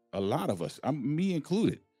 A lot of us, me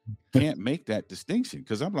included, can't make that distinction,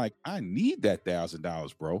 because I'm like, I need that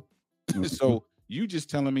 $1,000, bro. So you just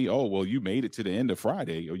telling me, oh, well, you made it to the end of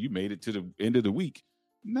Friday or you made it to the end of the week.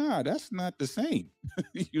 Nah, that's not the same.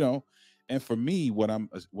 And for me, what I'm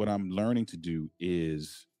learning to do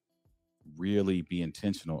is really be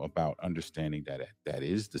intentional about understanding that that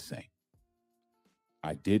is the same.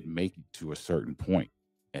 I did make it to a certain point,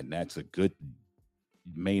 and that's a good thing.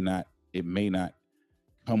 It may not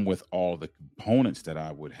come with all the components that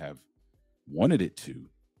I would have wanted it to,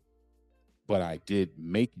 but I did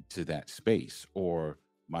make it to that space, or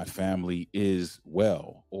my family is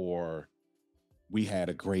well, or we had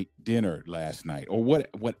a great dinner last night, or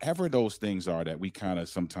whatever those things are that we kind of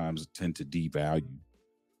sometimes tend to devalue.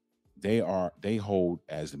 They hold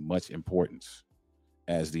as much importance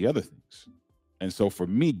as the other things. And so for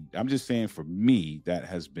me, I'm just saying, for me, that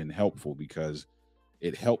has been helpful because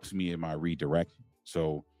it helps me in my redirection.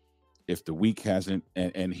 So if the week hasn't,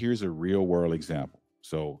 and here's a real world example.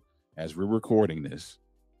 So as we're recording this,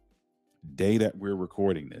 the day that we're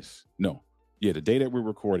recording this,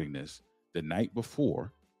 the night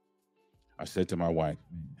before, I said to my wife,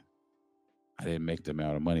 man, I didn't make the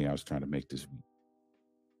amount of money I was trying to make this week.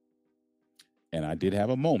 And I did have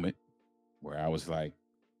a moment where I was like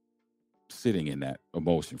sitting in that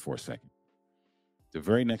emotion for a second. The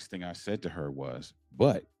very next thing I said to her was,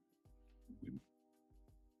 but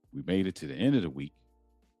we made it to the end of the week,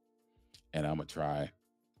 and I'm going to try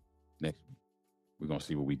next week. We're going to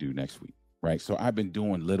see what we do next week, right? So I've been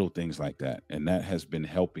doing little things like that, and that has been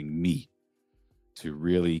helping me to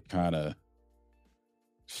really kind of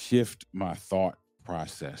shift my thought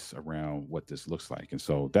process around what this looks like. And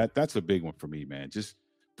so that's a big one for me, man. Just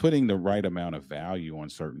putting the right amount of value on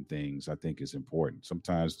certain things, I think, is important.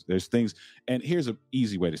 Sometimes there's things, and here's an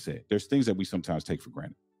easy way to say it. There's things that we sometimes take for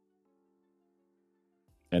granted,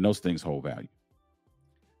 and those things hold value.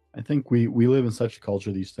 I think we live in such a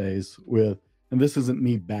culture these days with, and this isn't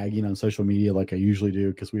me bagging on social media like I usually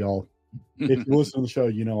do, because we all, if you listen to the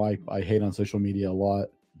show, I hate on social media a lot.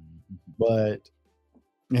 But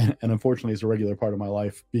And unfortunately, it's a regular part of my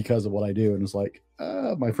life because of what I do. And it's like,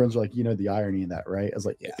 my friends are like, the irony in that, right? I was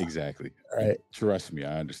like, yeah, Exactly. right. Trust me,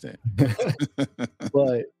 I understand.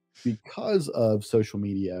 But because of social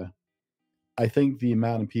media, I think the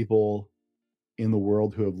amount of people in the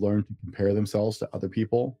world who have learned to compare themselves to other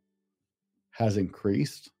people has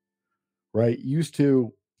increased, right? Used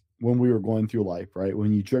to, when we were going through life, right?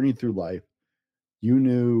 When you journeyed through life, you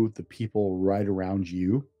knew the people right around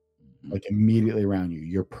you, Mhm. like immediately around you,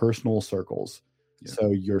 your personal circles. Yeah.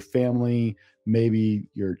 So your family, maybe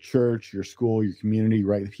your church, your school, your community,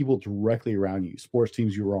 right? The people directly around you, sports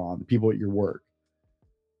teams you were on, the people at your work.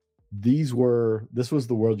 This was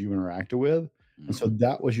the world you interacted with. And so Mhm.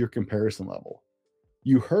 that was your comparison level.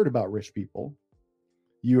 You heard about rich people,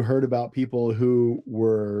 you heard about people who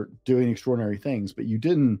were doing extraordinary things, but you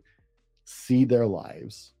didn't see their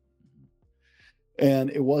lives. And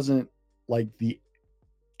it wasn't like the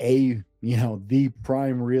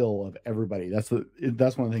prime reel of everybody. That's one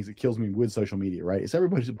of the things that kills me with social media, right? It's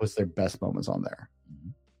everybody who puts their best moments on there.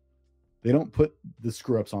 Mhm. They don't put the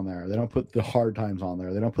screw ups on there. They don't put the hard times on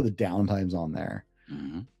there. They don't put the down times on there,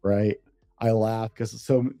 Mhm. right? I laugh because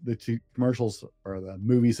the two commercials or the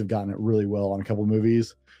movies have gotten it really well on a couple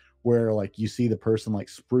movies where like you see the person like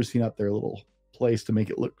sprucing up their little place to make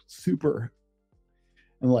it look super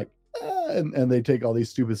and like and they take all these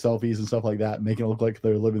stupid selfies and stuff like that, making it look like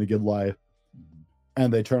they're living a good life. Mhm.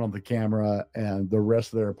 And they turn on the camera and the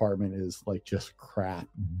rest of their apartment is like just crap.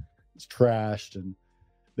 It's trashed and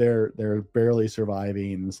they're barely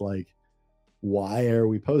surviving. It's like, why are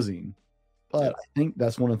we posing? But Yep. I think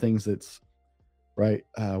that's one of the things that's right.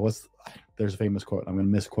 There's a famous quote. I'm going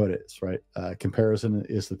to misquote it. It's right. Comparison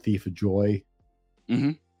is the thief of joy.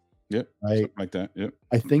 Mhm. Yep. Right. Something like that. Yep.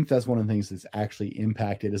 I think that's one of the things that's actually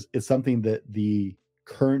impacted. Is it's something that the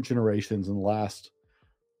current generations in the last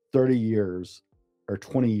 30 years or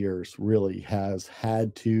 20 years really has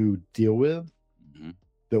had to deal with Mhm.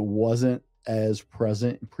 that wasn't as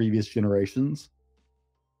present in previous generations.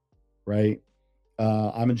 Right.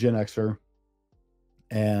 I'm a Gen Xer,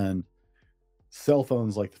 and cell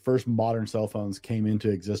phones, like the first modern cell phones, came into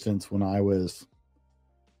existence when I was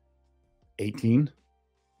 18.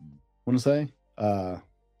 I want to say,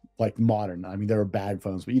 like modern. I mean, there were bag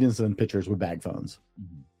phones, but you didn't send pictures with bag phones,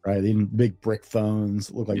 Mhm. right? They didn't big brick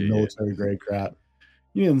phones, look like Yeah, yeah. military grade crap.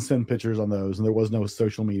 You didn't send pictures on those, and there was no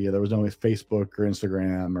social media. There was no Facebook or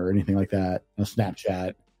Instagram or anything like that. No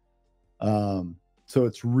Snapchat. So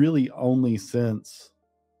it's really only since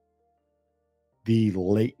the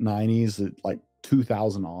late '90s, like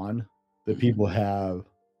 2000 on, that Mhm. people have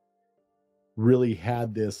really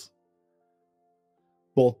had this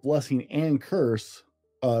both blessing and curse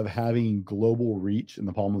of having global reach in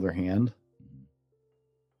the palm of their hand. Mhm.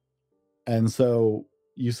 And so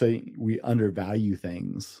you say we undervalue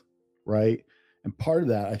things, right? And part of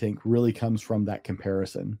that, I think, really comes from that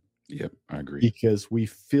comparison Yep. I agree. because we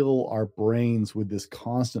fill our brains with this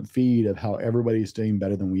constant feed of how everybody's doing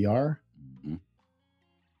better than we are. Mhm.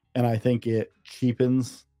 And I think it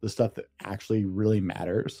cheapens the stuff that actually really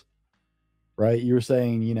matters, right? You were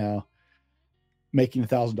saying, making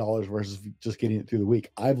 $1,000 versus just getting it through the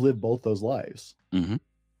week. I've lived both those lives. Mhm.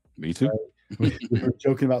 Me too. Right? We were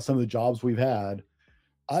joking about some of the jobs we've had.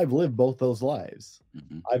 I've lived both those lives.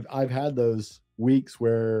 Mhm. I've had those weeks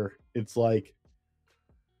where it's like,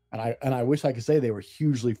 and I wish I could say they were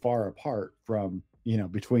hugely far apart from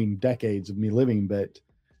between decades of me living, but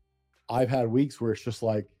I've had weeks where it's just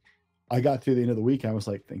like I got through the end of the week and I was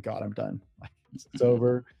like, thank God I'm done. It's Mhm.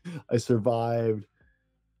 over. I survived.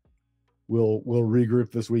 We'll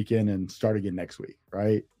regroup this weekend and start again next week,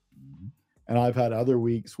 right? Mhm. And I've had other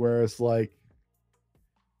weeks where it's like,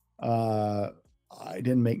 uh, I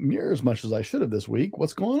didn't make near as much as I should have this week.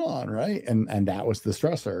 What's going on, right? And that was the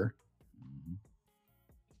stressor. Mhm.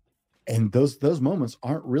 And those moments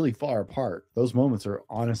aren't really far apart. Those moments are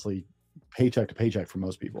honestly paycheck to paycheck for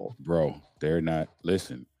most people. Bro, they're not.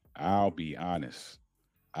 Listen, I'll be honest.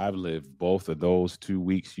 I've lived both of those 2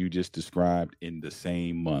 weeks you just described in the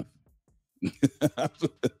same month.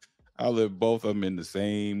 I lived both of them in the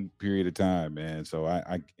same period of time, man. So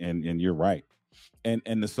and you're right. And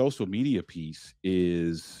the social media piece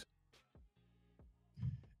is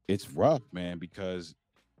it's rough, man, because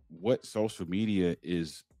what social media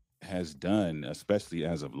is has done, especially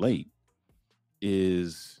as of late,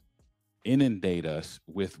 is inundate us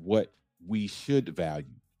with what we should value.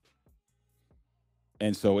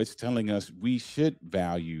 And so it's telling us we should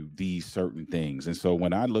value these certain things. And so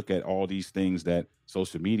when I look at all these things that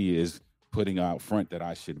social media is putting out front that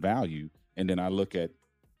I should value, and then I look at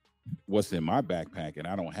what's in my backpack and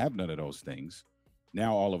I don't have none of those things,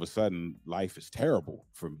 now all of a sudden life is terrible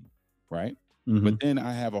for me, right? Mhm. But then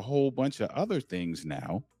I have a whole bunch of other things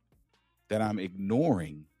now that I'm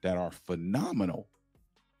ignoring that are phenomenal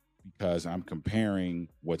because I'm comparing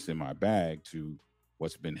what's in my bag to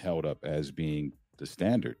what's been held up as being the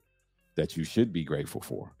standard that you should be grateful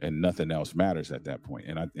for, and nothing else matters at that point.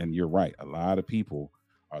 And you're right, a lot of people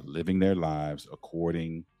are living their lives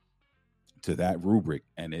according to that rubric,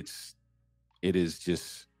 and it is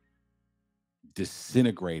just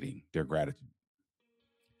disintegrating their gratitude.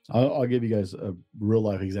 I'll give you guys a real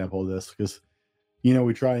life example of this because,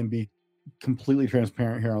 we try and be completely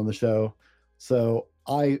transparent here on the show. So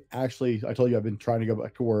I told you I've been trying to go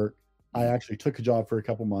back to work. I Mm, actually took a job for a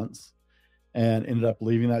couple months and ended up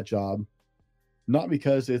leaving that job, not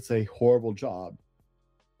because it's a horrible job.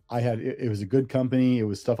 It was a good company. It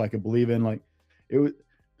was stuff I could believe in. Like it was,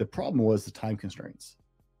 the problem was the time constraints.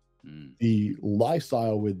 mm, The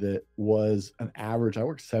lifestyle with it was an average. I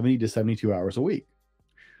worked 70 to 72 hours a week.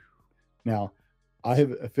 Now, I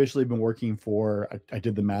have officially been working for, I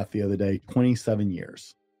did the math the other day, 27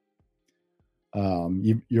 years.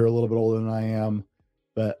 You're a little bit older than I am,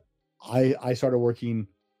 but I started working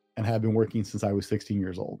and have been working since I was 16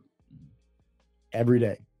 years old. Every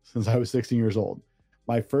day since I was 16 years old.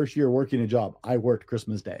 My first year working a job, I worked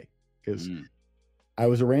Christmas Day because mm. I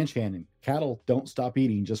was a ranch hand and cattle don't stop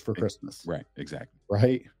eating just for Christmas, Right, exactly.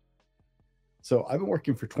 right? So I've been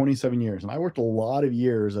working for 27 years and I worked a lot of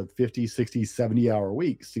years of 50, 60, 70-hour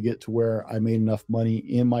weeks to get to where I made enough money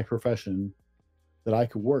in my profession that I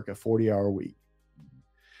could work a 40-hour week.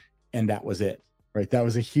 And that was it, right? That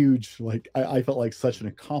was a huge, like, I felt like such an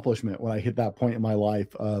accomplishment when I hit that point in my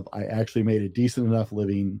life of I actually made a decent enough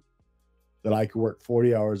living that I could work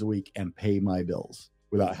 40 hours a week and pay my bills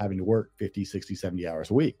without having to work 50, 60, 70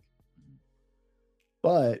 hours a week.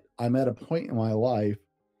 But I'm at a point in my life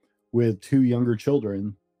with two younger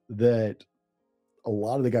children that a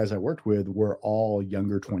lot of the guys I worked with were all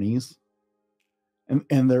younger 20s.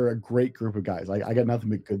 And they're a great group of guys. I got nothing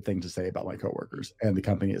but good things to say about my coworkers and the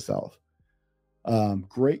company itself.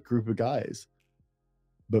 Great group of guys,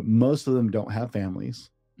 but most of them don't have families.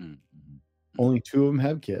 Mm, mhm, Only two of them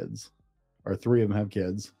have kids, or three of them have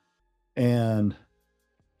kids. And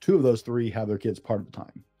two of those three have their kids part of the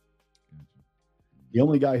time. The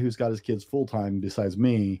only guy who's got his kids full time besides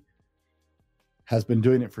me has been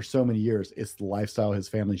doing it for so many years. It's the lifestyle his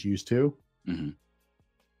family's used to. mhm.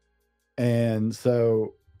 And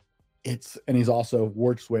so and he's also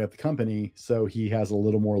worked his way up the company. So he has a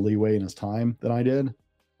little more leeway in his time than I did.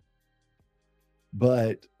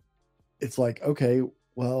 But it's like, okay,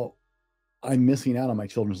 well, I'm missing out on my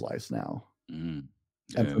children's lives now. Mhm.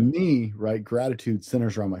 And for Yeah, me, right, gratitude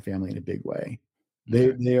centers around my family in a big way.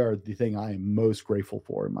 okay. They are the thing I am most grateful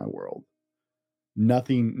for in my world.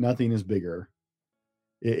 Nothing is bigger.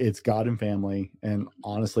 It's God and family. And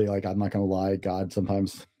honestly, like I'm not gonna lie, God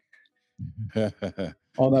sometimes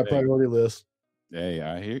on that Hey, priority list, hey,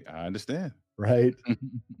 I understand. right?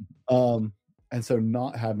 Um, and so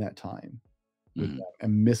not having that time with Mhm. them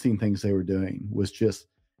and missing things they were doing was just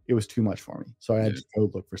it was too much for me. So I had Yeah. to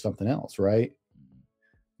go look for something else, right?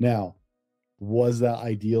 Now, was that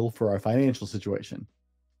ideal for our financial situation?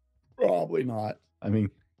 Probably not. I mean,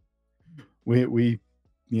 we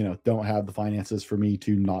don't have the finances for me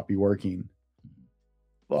to not be working.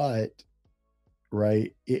 But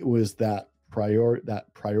right, it was that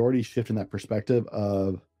priority shift in that perspective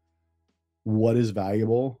of what is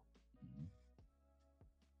valuable.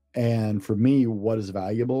 And for me, what is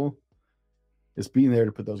valuable is being there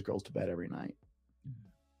to put those girls to bed every night.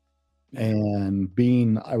 Yeah.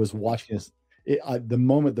 And I was watching this. The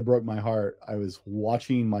moment that broke my heart, I was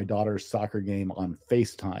watching my daughter's soccer game on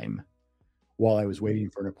FaceTime while I was waiting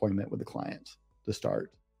for an appointment with the client to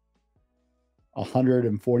start.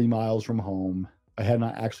 140 miles from home. I had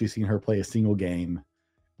not actually seen her play a single game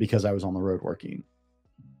because I was on the road working.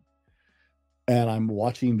 And I'm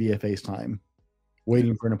watching via FaceTime, Yeah.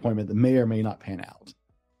 waiting for an appointment that may or may not pan out.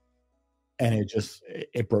 And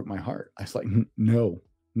it broke my heart. I was like, no,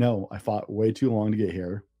 I fought way too long to get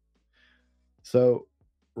here. So,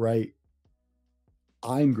 right,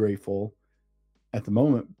 I'm grateful at the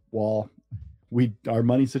moment while our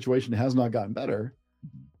money situation has not gotten better.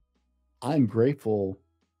 I'm grateful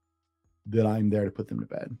that I'm there to put them to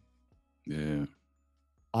bed. Yeah.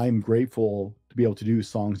 I'm grateful to be able to do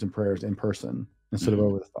songs and prayers in person instead of Mhm.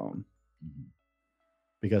 over the phone Mhm.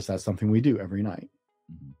 because that's something we do every night,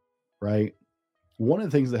 Mhm. right? One of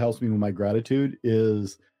the things that helps me with my gratitude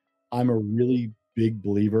is I'm a really big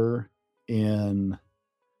believer in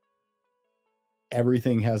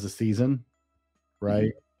everything has a season, Mhm.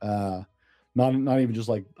 right? Uh, not even just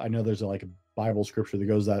like I know there's like a Bible scripture that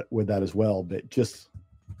goes that with that as well. But just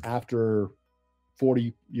after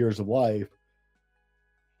 40 years of life,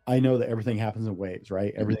 I know that everything happens in waves,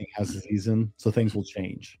 right? Everything has a season, so things will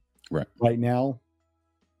change. Right. Right now,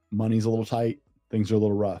 money's a little tight, things are a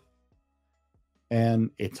little rough. And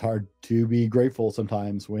it's hard to be grateful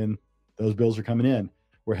sometimes when those bills are coming in.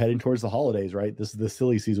 We're heading towards the holidays, right? This is the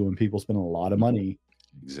silly season when people spend a lot of money.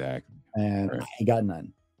 Exactly. And Right. I ain't got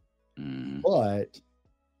none. Mm-hmm. But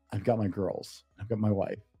I've got my girls, I've got my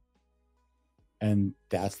wife, and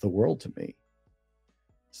that's the world to me.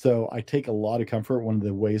 So I take a lot of comfort. One of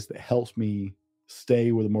the ways that helps me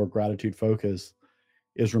stay with a more gratitude focus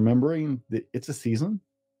is remembering that it's a season,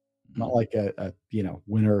 not like a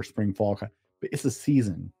winter, spring, fall, but it's a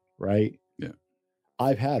season, right? Yeah.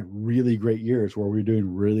 I've had really great years where we were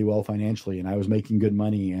doing really well financially and I was making good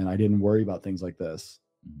money and I didn't worry about things like this.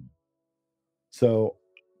 Mm-hmm. So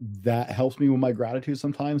that helps me with my gratitude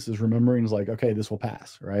sometimes, is remembering is like, okay, this will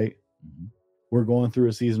pass, right? Mm-hmm. We're going through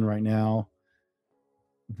a season right now.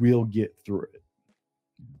 We'll get through it.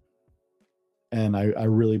 And I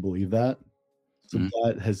really believe that. So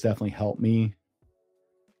that has definitely helped me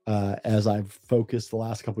as I've focused the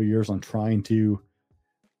last couple of years on trying to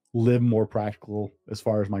live more practical as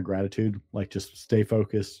far as my gratitude, like just stay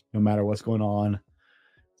focused no matter what's going on.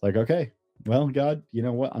 It's like, okay, well, God, you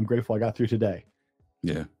know what? I'm grateful I got through today.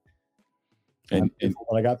 Yeah. And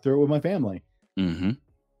I got through it with my family. Mm-hmm.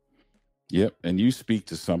 Yep. And you speak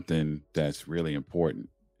to something that's really important,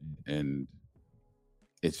 and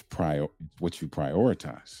it's what you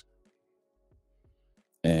prioritize.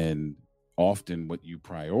 And often what you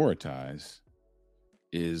prioritize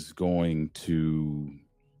is going to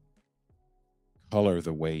color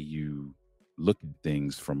the way you look at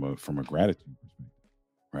things from a gratitude perspective,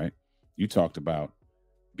 right? You talked about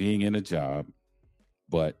being in a job,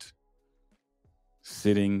 but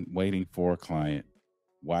sitting, waiting for a client,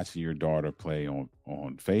 watching your daughter play on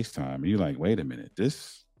FaceTime. And you're like, wait a minute,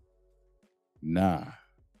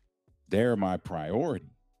 they're my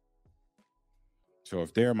priority. So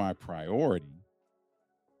if they're my priority,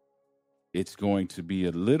 it's going to be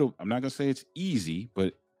a little, I'm not going to say it's easy,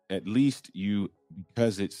 but at least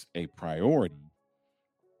because it's a priority,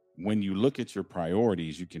 when you look at your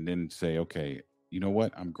priorities, you can then say, okay, you know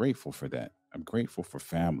what? I'm grateful for that. I'm grateful for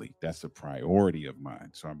family. That's a priority of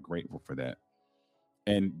mine. So I'm grateful for that.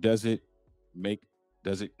 And does it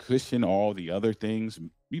cushion all the other things?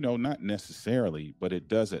 Not necessarily, but it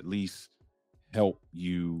does at least help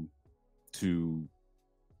you to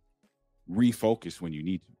refocus when you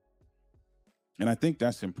need to. And I think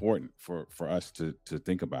that's important for us to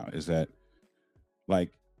think about, is that, like,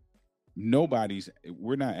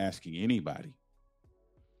 we're not asking anybody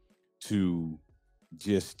to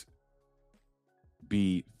just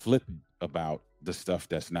be flippant about the stuff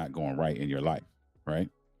that's not going right in your life, right?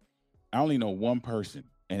 I only know one person,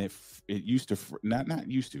 and it used to not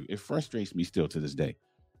used to, it frustrates me still to this day.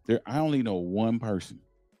 I only know one person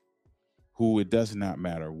who, it does not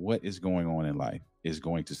matter what is going on in life, is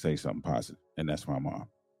going to say something positive, and that's my mom.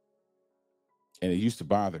 And it used to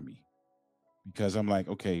bother me because I'm like,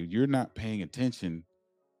 okay, you're not paying attention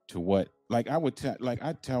to what, like,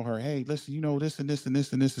 I'd tell her, hey, listen, this and this and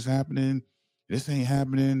this and this is happening. This ain't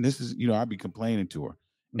happening. This is, I'd be complaining to her.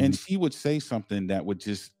 And she would say something that would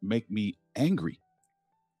just make me angry.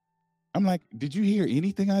 I'm like, did you hear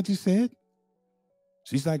anything I just said?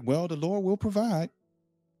 She's like, well, the Lord will provide.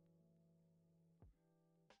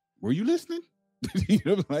 Were you listening?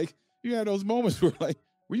 Like, you had those moments where, like,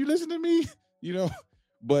 were you listening to me?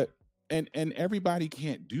 But and everybody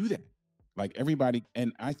can't do that. Like, everybody,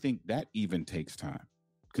 and I think that even takes time.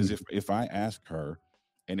 Because if I ask her,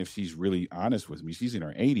 and if she's really honest with me, she's in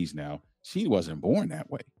her 80s now. She wasn't born that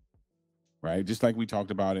way, right? Just like we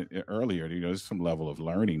talked about it earlier. There's some level of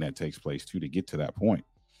learning that takes place too to get to that point.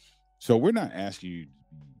 So we're not asking you to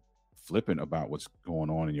be flippant about what's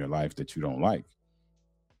going on in your life that you don't like.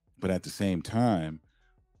 But at the same time,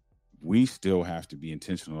 we still have to be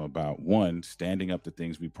intentional about, one, standing up to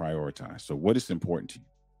things we prioritize. So what is important to you?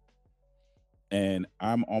 And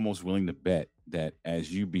I'm almost willing to bet that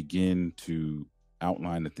as you begin to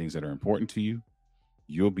outline the things that are important to you,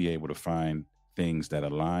 you'll be able to find things that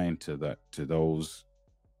align to those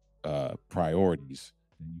priorities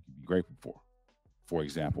that you can be grateful for. For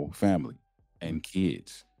example, family and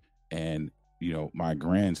kids, and my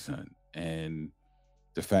grandson, and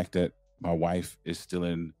the fact that my wife is still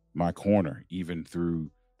in my corner, even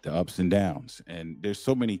through the ups and downs. And there's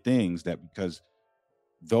so many things that, because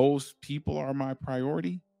those people are my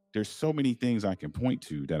priority, there's so many things I can point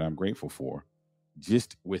to that I'm grateful for,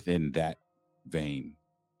 just within that vein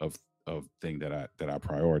of of thing that I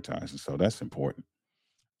prioritize. And so that's important.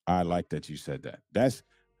 I like that you said that. That's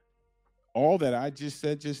all that I just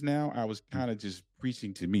said just now. I was kind of just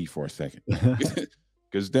preaching to me for a second.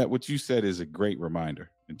 Because that what you said is a great reminder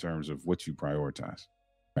in terms of what you prioritize.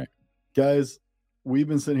 Right. Guys, we've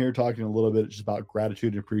been sitting here talking a little bit just about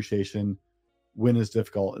gratitude and appreciation when it's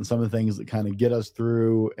difficult and some of the things that kind of get us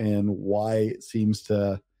through and why it seems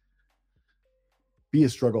to be a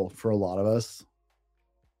struggle for a lot of us.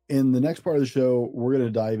 In the next part of the show, we're going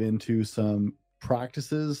to dive into some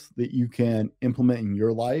practices that you can implement in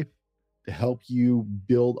your life to help you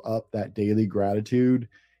build up that daily gratitude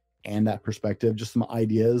and that perspective, just some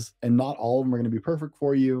ideas. And not all of them are going to be perfect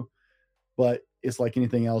for you, but it's like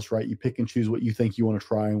anything else, right? You pick and choose what you think you want to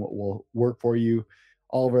try and what will work for you.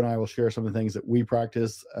 Oliver and I will share some of the things that we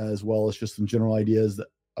practice, as well as just some general ideas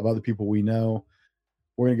of other people we know.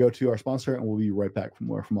 We're going to go to our sponsor, and we'll be right back for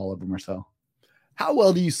more from Oliver and Marcelle. How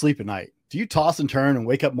well do you sleep at night? Do you toss and turn and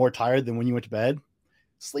wake up more tired than when you went to bed?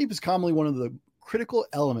 Sleep is commonly one of the critical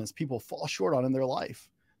elements people fall short on in their life.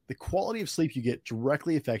 The quality of sleep you get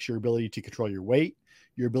directly affects your ability to control your weight,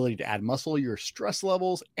 your ability to add muscle, your stress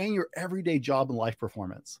levels, and your everyday job and life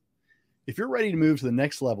performance. If you're ready to move to the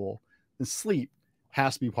next level, then sleep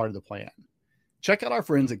has to be part of the plan. Check out our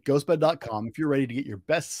friends at ghostbed.com if you're ready to get your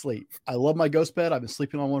best sleep. I love my ghost bed. I've been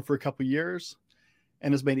sleeping on one for a couple years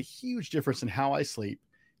and has made a huge difference in how I sleep.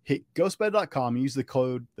 Hit ghostbed.com and use the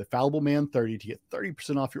code TheFallibleMan30 to get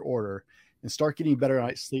 30% off your order and start getting better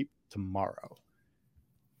night's sleep tomorrow.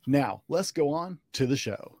 Now, let's go on to the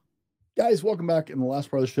show. Guys, welcome back. In the last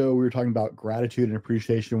part of the show, we were talking about gratitude and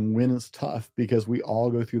appreciation when it's tough, because we all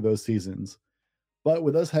go through those seasons. But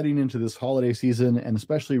with us heading into this holiday season, and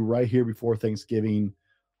especially right here before Thanksgiving,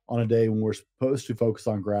 on a day when we're supposed to focus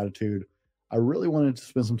on gratitude, I really wanted to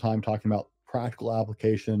spend some time talking about practical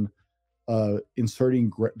application,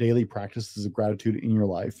 inserting daily practices of gratitude in your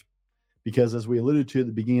life. Because as we alluded to at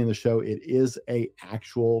the beginning of the show, it is an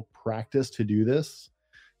actual practice to do this,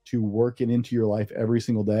 to work it into your life every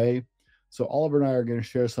single day. So Oliver and I are going to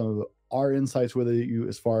share some of our insights with you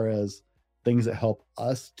as far as things that help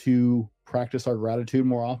us to practice our gratitude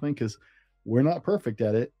more often, because we're not perfect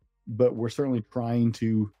at it, but we're certainly trying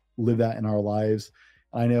to live that in our lives.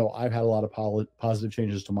 I know I've had a lot of positive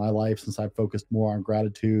changes to my life since I've focused more on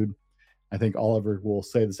gratitude. I think Oliver will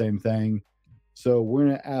say the same thing. So we're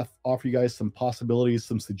going to offer you guys some possibilities,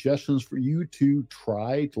 some suggestions for you to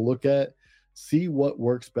try to look at, see what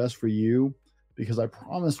works best for you. Because I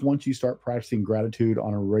promise, once you start practicing gratitude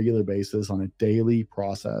on a regular basis, on a daily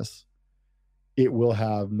process, it will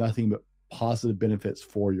have nothing but positive benefits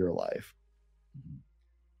for your life.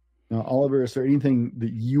 Now, Oliver, is there anything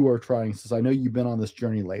that you are trying, since I know you've been on this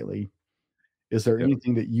journey lately, is there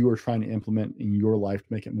anything that you are trying to implement in your life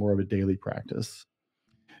to make it more of a daily practice?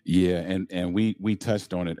 Yeah, and we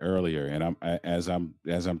touched on it earlier, and as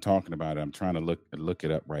I'm talking about it, I'm trying to look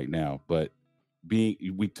it up right now. But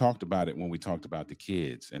we talked about it when we talked about the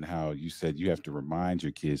kids and how you said you have to remind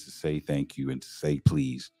your kids to say thank you and to say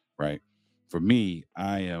please, right? For me,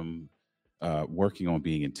 I am working on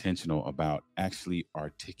being intentional about actually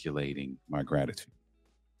articulating my gratitude.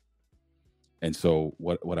 And so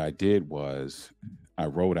what I did was I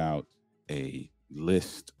wrote out a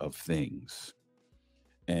list of things,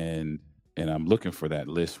 and I'm looking for that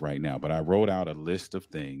list right now, but I wrote out a list of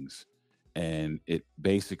things, and it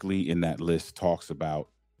basically in that list talks about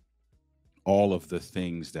all of the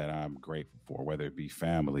things that I'm grateful for, whether it be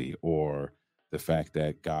family or the fact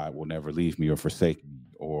that God will never leave me or forsake me,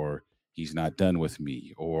 or he's not done with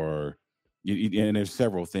me, or and there's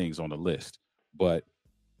several things on the list. But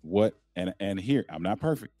what and here, I'm not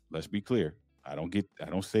perfect. Let's be clear. I don't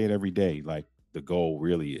say it every day like the goal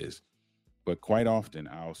really is. But quite often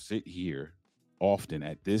I'll sit here often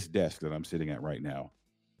at this desk that I'm sitting at right now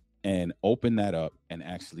and open that up and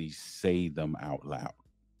actually say them out loud.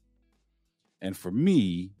 And for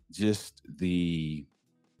me, just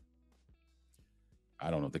I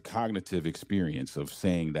don't know, the cognitive experience of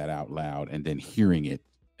saying that out loud and then hearing it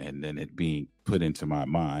and then it being put into my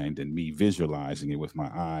mind and me visualizing it with my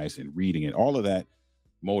eyes and reading it, all of that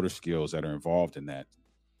motor skills that are involved in that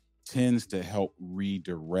tends to help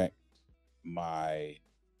redirect my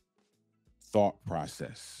thought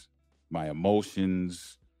process, my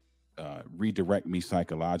emotions, redirect me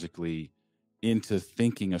psychologically into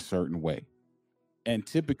thinking a certain way. And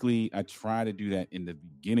typically, I try to do that in the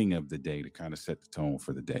beginning of the day to kind of set the tone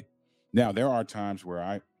for the day. Now, there are times where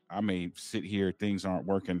I may sit here, things aren't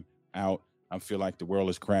working out. I feel like the world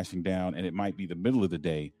is crashing down, and it might be the middle of the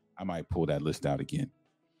day. I might pull that list out again.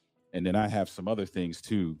 And then I have some other things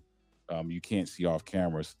too. You can't see off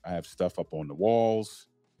cameras. I have stuff up on the walls.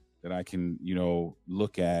 that I can,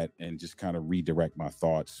 look at and just kind of redirect my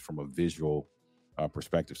thoughts from a visual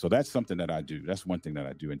perspective. So that's something that I do. That's one thing that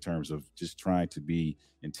I do in terms of just trying to be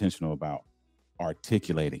intentional about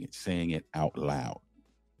articulating it, saying it out loud.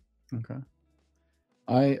 Okay.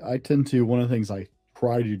 I tend to, one of the things I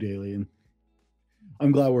try to do daily, and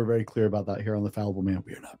I'm glad we're very clear about that here on the Fallible Man.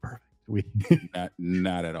 We are not perfect. We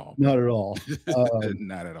Not at all. not at all.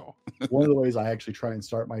 Not at all. One of the ways I actually try and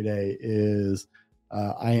start my day is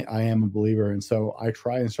I am a believer, and so I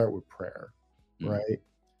try and start with prayer, right?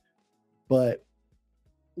 But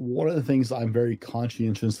one of the things I'm very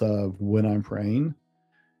conscientious of when I'm praying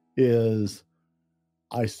is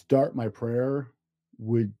I start my prayer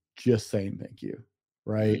with just saying thank you,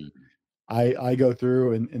 right? Mm. I go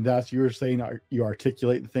through, and that's, you're saying you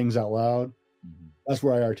articulate the things out loud. That's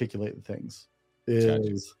where I articulate the things. Gotcha.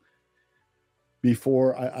 Is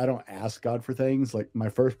before I don't ask God for things. Like my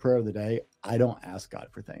first prayer of the day, I don't ask God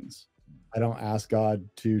for things. I don't ask God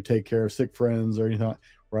to take care of sick friends or anything,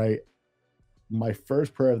 right? My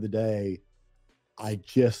first prayer of the day, I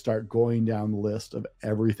just start going down the list of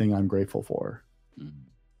everything I'm grateful for.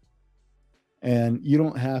 And you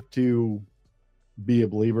don't have to be a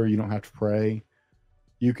believer. You don't have to pray.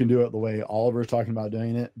 You can do it the way Oliver's talking about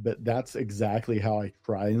doing it, but that's exactly how I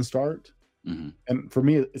try and start. And for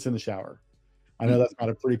me, it's in the shower. I know that's not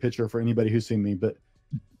a pretty picture for anybody who's seen me, but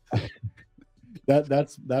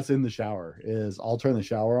that's in the shower. Is I'll turn the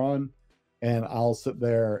shower on and I'll sit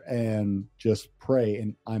there and just pray,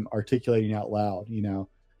 and I'm articulating out loud,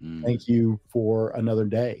 thank you for another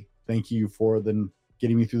day. Thank you for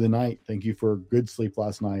getting me through the night. Thank you for good sleep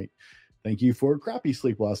last night. Thank you for crappy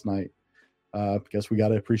sleep last night. Because we got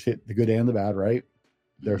to appreciate the good and the bad, right?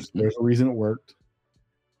 There's a reason it worked.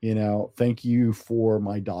 Thank you for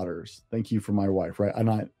my daughters. Thank you for my wife, right?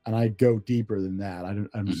 And I go deeper than that.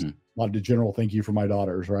 I'm just not the general thank you for my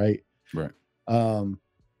daughters, right? Right.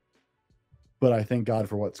 But I thank God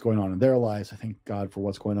for what's going on in their lives. I thank God for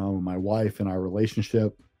what's going on with my wife and our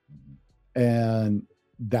relationship. And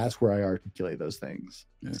that's where I articulate those things.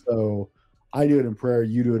 Yeah. So I do it in prayer,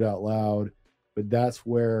 you do it out loud, but that's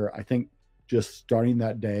where I think just starting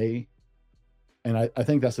that day, and I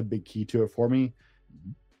think that's a big key to it for me,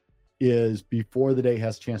 is before the day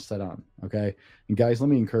has a chance to set on. Okay. And guys, let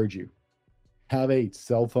me encourage you, have a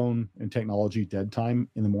cell phone and technology dead time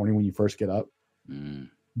in the morning when you first get up.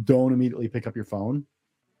 Don't immediately pick up your phone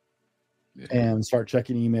and start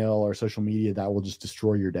checking email or social media. That will just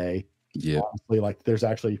destroy your day. Yeah. Honestly, like there's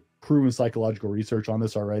actually proven psychological research on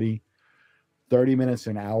this already. 30 minutes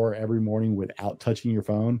to an hour every morning without touching your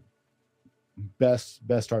phone, best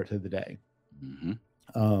start to the day.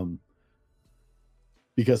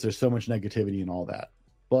 Because there's so much negativity and all that.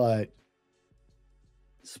 But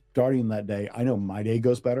starting that day, I know my day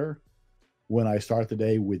goes better when I start the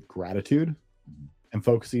day with gratitude and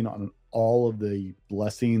focusing on all of the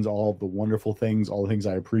blessings, all of the wonderful things, all the things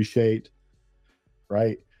I appreciate,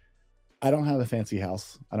 right? I don't have a fancy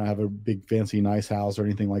house. I don't have a big, fancy, nice house or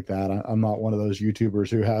anything like that. I'm not one of those YouTubers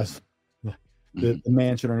who has the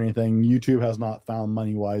mansion or anything. YouTube has not found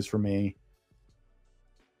money-wise for me.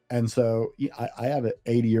 And so I have an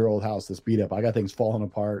 80-year-old house that's beat up. I got things falling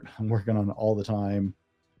apart. I'm working on it all the time.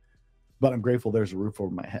 But I'm grateful there's a roof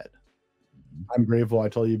over my head. I'm grateful, I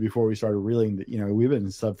told you before we started reeling, that we've been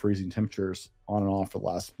in sub-freezing temperatures on and off for the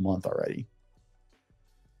last month already.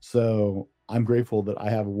 So I'm grateful that I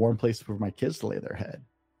have a warm place for my kids to lay their head.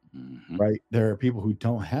 Right? There are people who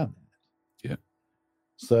don't have that. Yeah.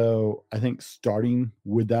 So I think starting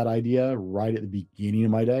with that idea right at the beginning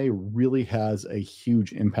of my day really has a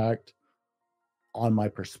huge impact on my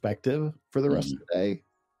perspective for the rest of the day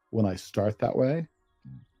when I start that way.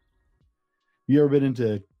 You ever been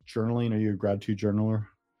into journaling? Are you a gratitude journaler?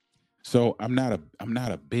 So I'm not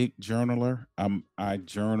a big journaler. I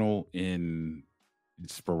journal in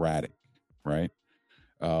sporadic, right?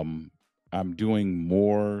 I'm doing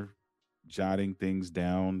more jotting things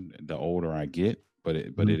down the older I get, but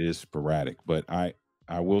it is sporadic. But I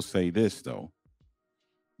will say this though,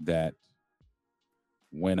 that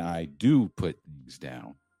when I do put things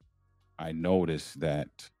down, I notice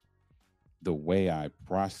that the way I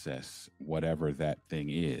process whatever that thing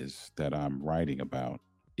is that I'm writing about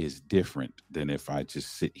is different than if I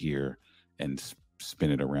just sit here and spin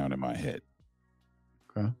it around in my head.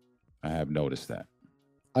 Okay. I have noticed that.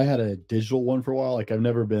 I had a digital one for a while. Like I've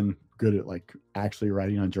never been good at like actually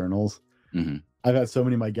writing on journals. I've had so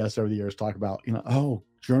many of my guests over the years talk about, oh,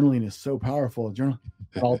 journaling is so powerful.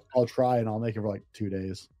 I'll try and I'll make it for like 2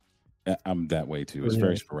 days. I'm that way too. It's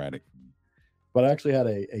very sporadic. But I actually had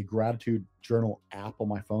a gratitude journal app on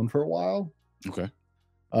my phone for a while. Okay.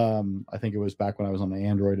 I think it was back when I was on the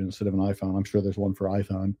Android instead of an iPhone. I'm sure there's one for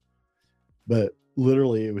iPhone, but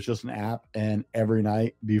literally it was just an app. And every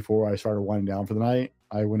night before I started winding down for the night,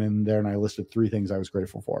 I went in there and I listed 3 things I was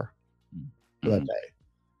grateful for that Mhm.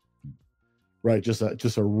 day. Right. Just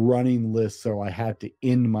a running list. So I had to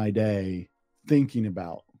end my day thinking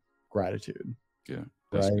about gratitude. Yeah,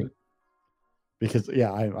 that's Right. good. Because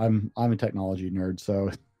yeah, I'm a technology nerd.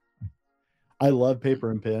 So I love Mhm.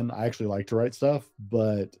 paper and pen. I actually like to write stuff,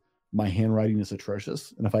 but my handwriting is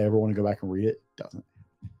atrocious. And if I ever want to go back and read it, it doesn't.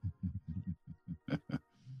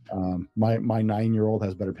 My 9-year-old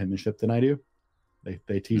has better penmanship than I do.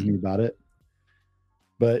 They tease me Mhm. about it.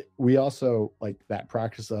 But we also like that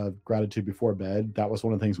practice of gratitude before bed. That was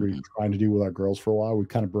one of the things we were Mhm. trying to do with our girls for a while. We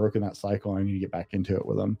kind of broken that cycle, and I need to get back into it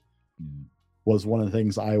with them. Yeah. Was one of the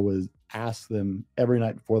things I was asked them every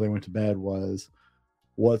night before they went to bed was,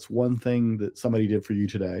 "What's one thing that somebody did for you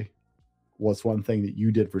today? What's one thing that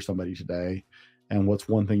you did for somebody today? And what's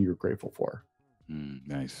one thing you're grateful for?"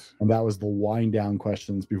 Nice. And that was the wind down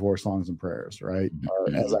questions before songs and prayers, right? Mhm.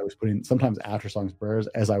 Or as Mhm. I was putting, sometimes after songs and prayers,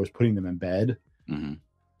 as I was putting them in bed Mhm.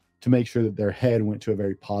 to make sure that their head went to a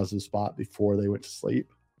very positive spot before they went to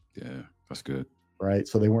sleep, Yeah, that's good. right?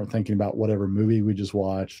 So they weren't thinking about whatever movie we just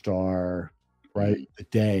watched or, right, Mhm. the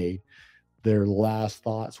day. Their last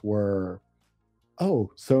thoughts were,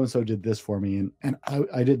 "Oh, so and so did this for me, and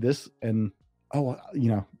I did this, and oh,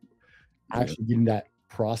 Yeah. actually getting that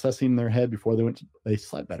processing in their head before they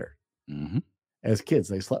slept better. Mhm. As kids,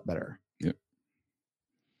 they slept better. Yep.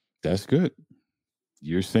 That's good.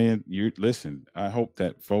 You're saying you listen, I hope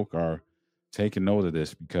that folk are taking note of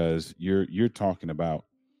this because you're talking about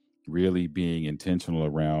really being intentional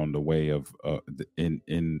around the way of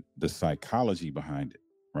in the psychology behind it,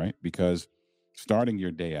 right? Because starting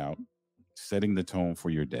your day out, setting the tone for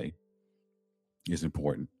your day is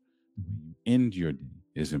important. The way you end your day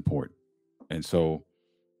is important. And so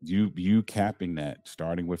you capping that,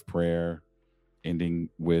 starting with prayer, ending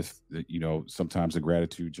with sometimes a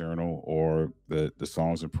gratitude journal or the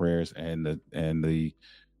songs and prayers and the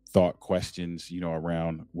thought questions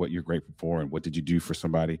around what you're grateful for and what did you do for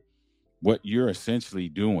somebody. What you're essentially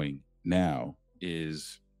doing now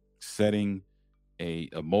is setting a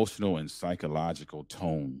emotional and psychological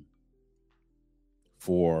tone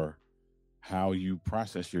for how you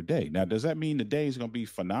process your day. Now, does that mean the day is going to be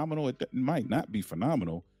phenomenal? It might not be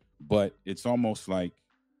phenomenal, but it's almost like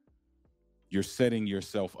you're setting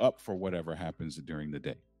yourself up for whatever happens during the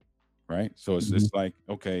day, right? So it's Mhm. it's like,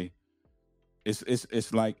 okay,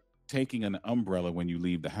 it's like taking an umbrella when you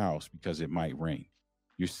leave the house because it might rain.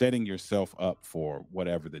 You're setting yourself up for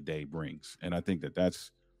whatever the day brings, and I think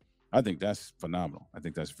that's phenomenal. I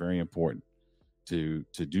think that's very important to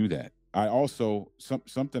do that. I also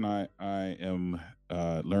something I am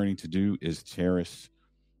learning to do is cherish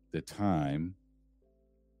the time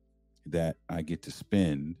that I get to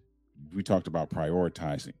spend. We talked about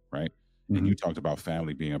prioritizing, right? And Mhm. you talked about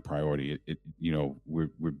family being a priority.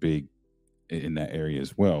 We're big in that area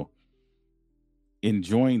as well.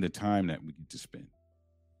 Enjoying the time that we get to spend,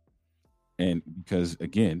 and because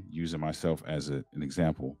again, using myself as an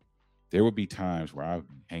example, there will be times where I'll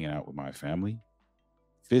be hanging out with my family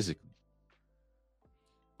physically,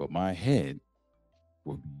 but my head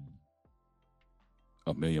will be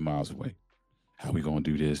a million miles away. How we gonna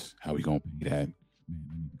do this? How we gonna pay that? Man,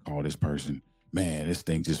 I need to call this person. Man, this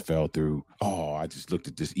thing just fell through. Oh, I just looked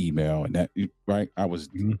at this email and that right. I was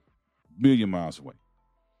Mhm. a million miles away.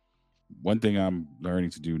 One thing I'm learning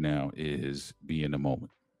to do now is be in the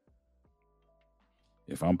moment.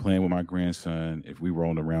 If I'm playing with my grandson, if we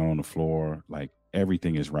rolling around on the floor, like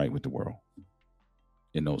everything is right with the world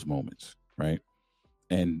in those moments, right?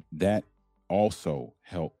 And that also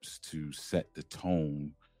helps to set the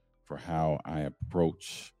tone for how I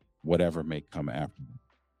approach whatever may come after that.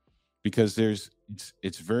 Because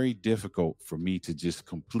it's very difficult for me to just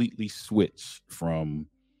completely switch from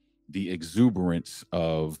the exuberance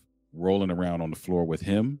of rolling around on the floor with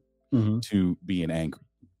him Mhm. to being angry.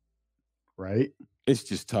 Right? It's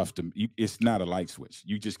just tough it's not a light switch.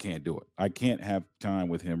 You just can't do it. I can't have time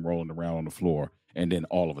with him rolling around on the floor and then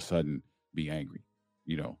all of a sudden be angry,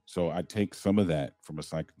 So I take some of that from a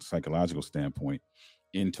psychological standpoint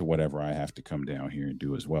into whatever I have to come down here and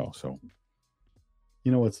do as well. So,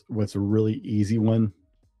 You know what's a really easy one,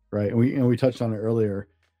 right? And we touched on it earlier.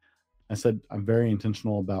 I said I'm very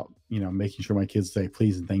intentional about, making sure my kids say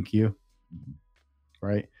please and thank you, mhm,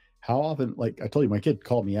 right? How often, like I told you, my kid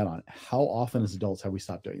called me out on it. How often as adults have we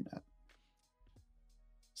stopped doing that?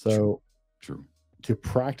 true, So true. to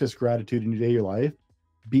practice gratitude in your daily life,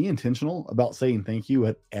 be intentional about saying thank you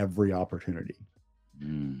at every opportunity.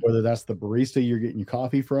 Mm, whether that's the barista you're getting your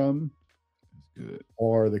coffee from, that's good.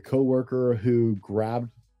 or the coworker who grabbed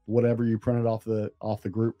whatever you printed off the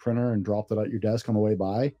group printer and dropped it at your desk on the way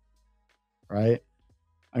by, right?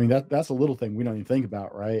 I mean, that's a little thing we don't even think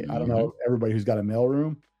about, right? I don't Hmm. know everybody who's got a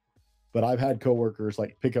mailroom, but I've had coworkers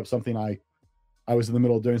like pick up something. I was in the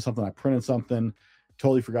middle of doing something. I printed something,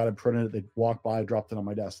 totally forgot I printed it. They'd walk by, dropped it on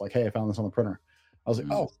my desk, like, "Hey, I found this on the printer." I was like,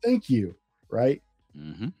 Mm, "Oh, thank you." Right?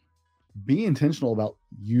 hmm. Be intentional about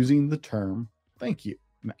using the term "thank you"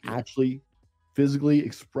 and Yeah. actually physically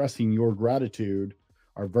expressing your gratitude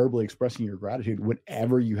or verbally expressing your gratitude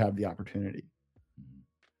whenever you have the opportunity. Mhm.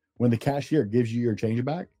 When the cashier gives you your change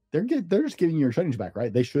back, they're just giving you your change back,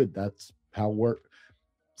 right? They should. That's how it works.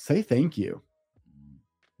 Say thank you. Mm.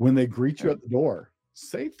 When they greet you Yeah. at the door,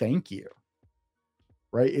 say thank you,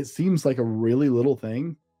 right? It seems like a really little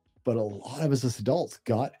thing, but a lot of us as adults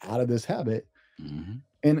got out of this habit. Hmm.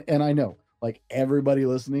 And I know, like everybody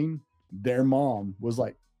listening, their mom was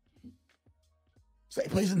like, say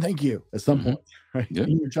please and thank you at some Hmm. point, right? Yeah.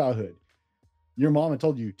 In your childhood. Your mom had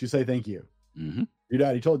told you to say thank you. Hmm. Your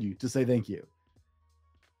daddy told you to say thank you.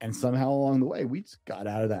 And somehow along the way, we just got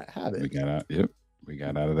out of that We habit. got out. Yep. We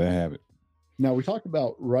got out of that habit. Now we talked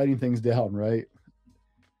about writing things down, right?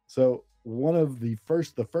 So one of the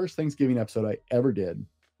first Thanksgiving episode I ever did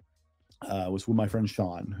was with my friend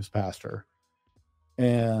Sean, who's pastor,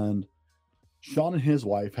 and Sean and his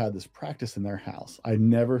wife had this practice in their house. I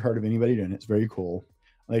never heard of anybody doing it. It's very cool.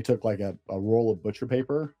 They took like a roll of butcher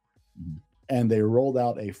paper Mhm. and they rolled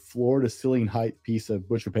out a floor to ceiling height piece of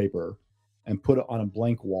butcher paper and put it on a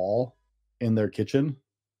blank wall in their kitchen.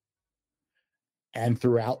 And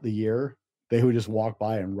throughout the year, they would just walk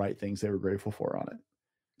by and write things they were grateful for on it.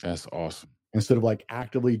 That's awesome. Instead of like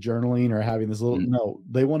actively journaling or having this little, Mm, no,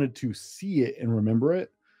 they wanted to see it and remember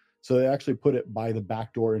it. So they actually put it by the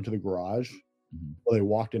back door into the garage mhm. where they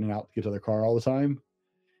walked in and out to get to their car all the time,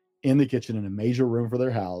 in the kitchen in a major room for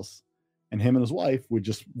their house. And him and his wife would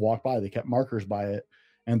just walk by. They kept markers by it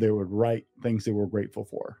and they would write things they were grateful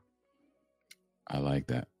for. I like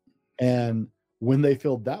that. And when they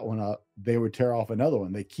filled that one up, they would tear off another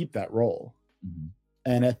one. They keep that roll. Mhm.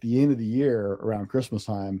 And at the end of the year, around Christmas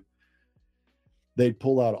time, they'd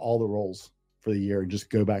pull out all the rolls for the year and just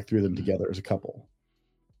go back through them Mhm. together as a couple.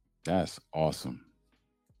 That's awesome.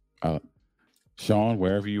 Uh, Sean,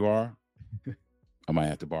 wherever you are, I might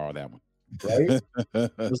have to borrow that one. Right?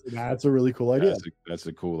 That's a really cool idea. That's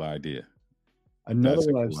a cool idea. Another That's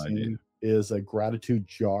a one I've cool idea. seen is a gratitude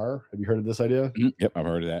jar. Have you heard of this idea? Mhm. Yep, I've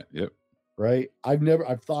heard of that. Yep. Right?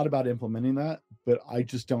 I've thought about implementing that, but I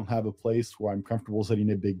just don't have a place where I'm comfortable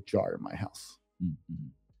setting a big jar in my house.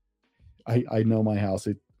 Mhm. I know my house.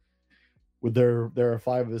 There are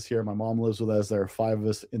five of us here. My mom lives with us. There are five of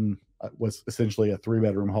us in what's essentially a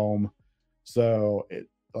 3-bedroom home. So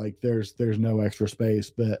there's no extra space.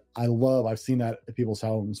 But I've seen that at people's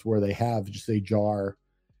homes where they have just a jar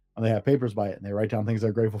and they have papers by it and they write down things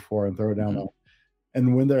they're grateful for and throw it down Mhm. there.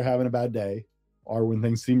 And when they're having a bad day or when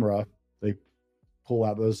things seem rough, they pull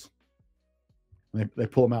out those they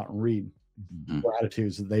pull them out and read Mhm.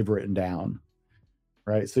 gratitudes that they've written down.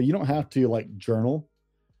 Right. So you don't have to like journal.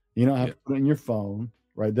 You don't have Yeah. to put it in your phone.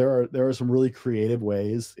 Right. There are some really creative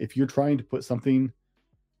ways. If you're trying to put something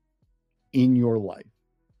in your life,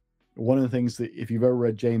 one of the things that if you've ever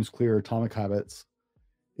read James Clear Atomic Habits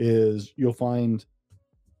is you'll find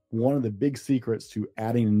one of the big secrets to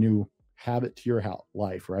adding a new habit to your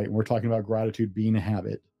life, right? And we're talking about gratitude being a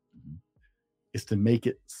habit, Mhm. is to make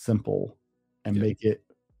it simple and Yeah. make it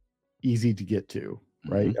easy to get to,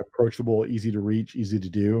 right? Mhm. Approachable, easy to reach, easy to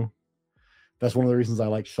do. That's one of the reasons I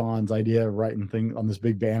like Sean's idea of writing things on this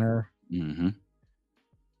big banner. Mhm.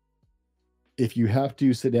 If you have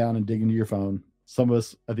to sit down and dig into your phone, some of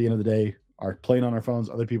us at the end of the day are playing on our phones.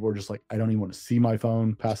 Other people are just like, I don't even want to see my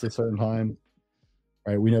phone past a certain time,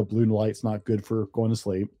 right? We know blue light's not good for going to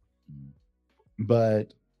sleep, Mhm.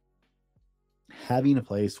 but having a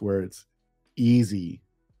place where it's easy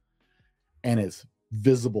and it's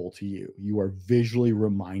visible to you, you are visually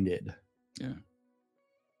reminded, Yeah,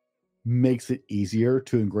 makes it easier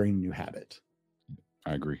to ingrain a new habit.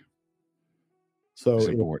 I agree. So It's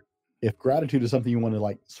important. if gratitude is something you want to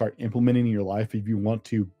like start implementing in your life, if you want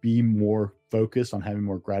to be more focused on having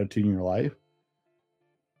more gratitude in your life,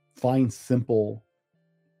 find simple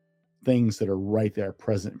things that are right there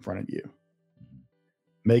present in front of you. Mhm.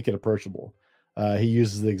 Make it approachable. He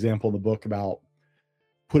uses the example in the book about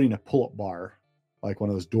putting a pull-up bar, like one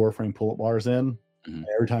of those door frame pull-up bars in. Mhm.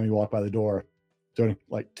 Every time you walk by the door, doing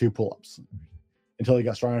like 2 pull-ups until he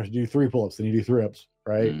got strong enough to do 3 pull-ups. Then you do 3 ups,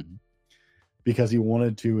 right? Mhm. Because he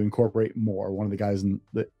wanted to incorporate more. One of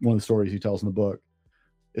the stories he tells in the book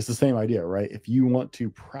It's the same idea, right? If you want to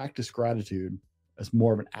practice gratitude as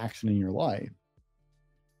more of an action in your life,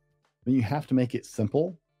 then you have to make it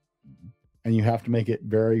simple Mhm. and you have to make it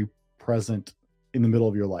very present in the middle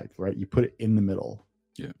of your life, right? You put it in the middle.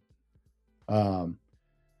 Yeah. Um,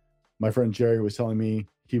 my friend Jerry was telling me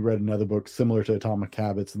he read another book similar to Atomic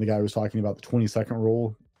Habits, and the guy was talking about the 20-second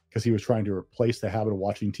rule because he was trying to replace the habit of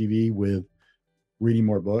watching TV with reading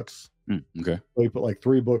more books. Okay. So he put like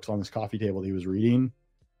 3 books on his coffee table that he was reading.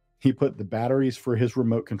 He put the batteries for his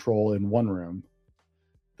remote control in one room,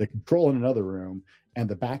 the control in another room, and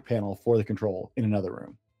the back panel for the control in another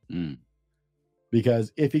room. Mm.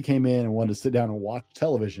 Because if he came in and wanted to sit down and watch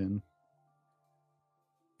television,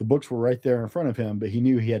 the books were right there in front of him, but he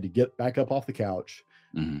knew he had to get back up off the couch,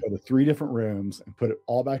 Mhm. go to 3 different rooms and put it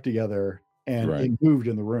all back together, and Right. it moved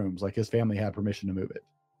in the rooms, like his family had permission to move it.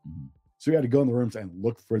 Mhm. So he had to go in the rooms and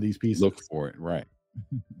look for these pieces, Look for it. Right.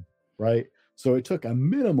 right? So it took a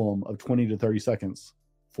minimum of 20 to 30 seconds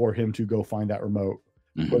for him to go find that remote,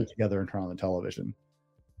 put Mhm. it together, and turn on the television.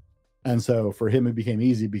 And so for him, it became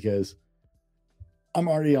easy because I'm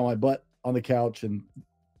already on my butt on the couch and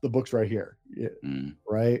the book's right here, Mm.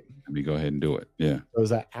 right? Let me go ahead and do it. Yeah. So it was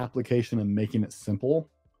that application and making it simple.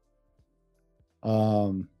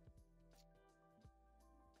 Um,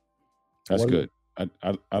 That's what good.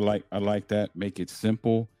 I like that. Make it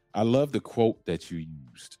simple. I love the quote that you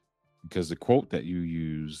used, because the quote that you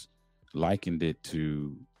use likened it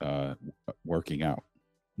to working out.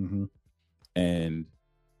 Mhm. And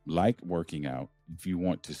like working out, if you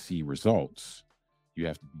want to see results, you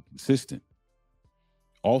have to be consistent.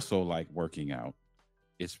 Also, like working out,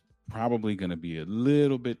 it's probably going to be a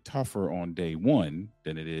little bit tougher on day 1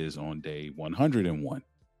 than it is on day 101,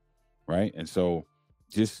 right? And so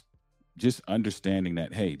just understanding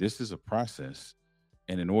that, hey, this is a process,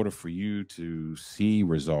 and in order for you to see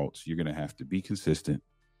results, you're going to have to be consistent.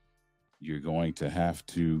 You're going to have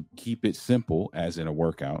to keep it simple, as in a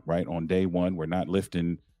workout, right? On day 1, we're not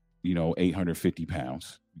lifting 850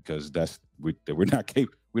 pounds, because we're not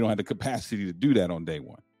capable. We don't have the capacity to do that on day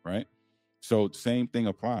 1, right? So same thing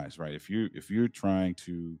applies, right? If you're trying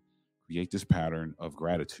to create this pattern of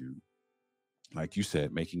gratitude, like you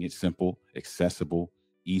said, making it simple, accessible,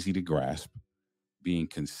 easy to grasp, being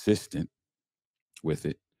consistent with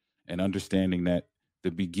it, and understanding that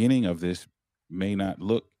the beginning of this may not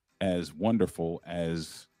look as wonderful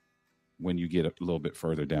as when you get a little bit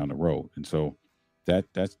further down the road. And so that's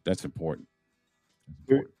important. That's important.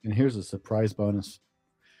 And here's a surprise bonus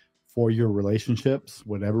for your relationships,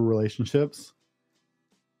 whatever relationships,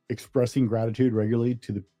 expressing gratitude regularly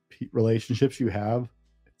to the relationships you have.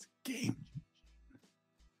 It's game.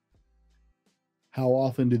 How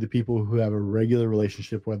often do the people who have a regular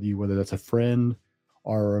relationship with you, whether that's a friend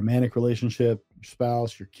or a romantic relationship, your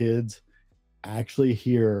spouse, your kids, actually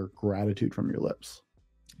hear gratitude from your lips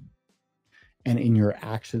and in your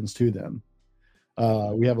actions to them?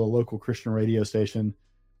 We have a local Christian radio station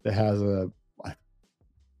that has I I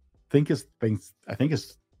think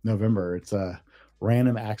it's November. It's a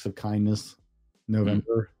random acts of kindness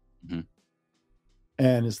November, Mhm.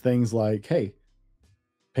 and it's things like, hey,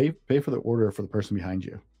 pay for the order for the person behind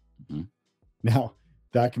you. Mhm. Now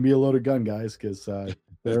that can be a loaded gun, guys, because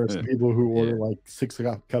there are some people who Yeah. order like 6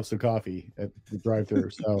 cups of coffee at the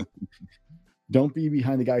drive-through. So don't be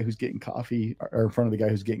behind the guy who's getting coffee or in front of the guy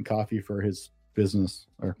who's getting coffee for his business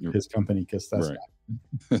or You're his company, because that's.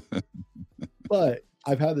 right. But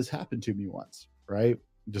I've had this happen to me once, right?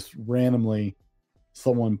 Just randomly,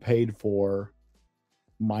 someone paid for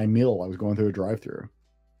my meal. I was going through a drive-through,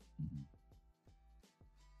 Mhm.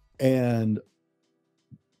 and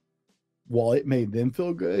while it made them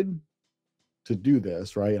feel good to do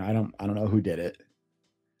this, right? And I don't know who did it,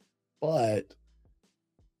 but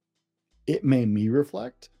it made me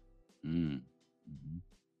reflect. Mm. Mhm.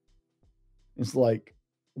 It's like,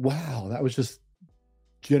 wow, that was just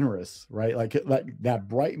generous, right? Like that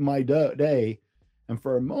brightened my day, and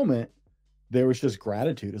for a moment, there was just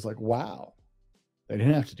gratitude. It's like, wow, they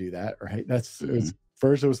didn't have to do that, right? It was Mhm.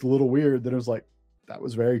 first it was a little weird, then it was like, that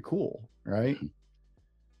was very cool, right? Mhm.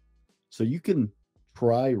 So you can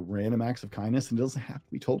try random acts of kindness, and it doesn't have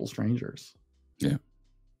to be total strangers. Yeah.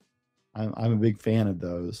 I'm a big fan of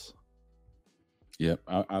those. Yep.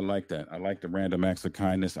 I like that. I like the random acts of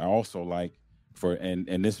kindness. I also like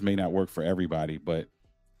and this may not work for everybody, but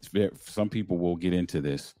some people will get into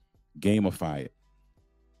this. Gamify it.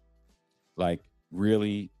 Like,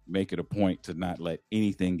 really make it a point to not let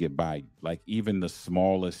anything get by you. Like, even the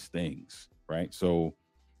smallest things, right? So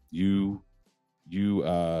you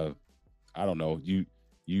I don't know, you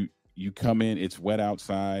come in, it's wet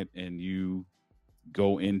outside, and you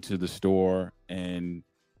go into the store, and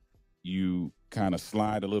you kind of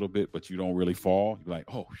slide a little bit, but you don't really fall. You're like,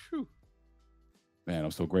 oh, phew, man,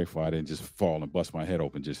 I'm so grateful I didn't just fall and bust my head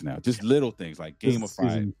open just now. Just little things like This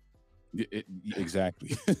gamify season.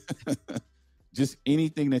 exactly. Just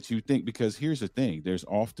anything that you think, because here's the thing, there's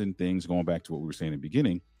often things, going back to what we were saying in the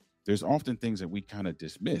beginning, there's often things that we kind of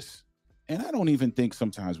dismiss. And I don't even think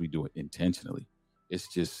sometimes we do it intentionally. It's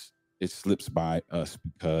just, it slips by us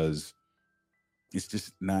because it's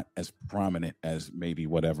just not as prominent as maybe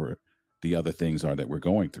whatever the other things are that we're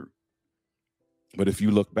going through. But if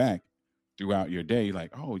you look back throughout your day,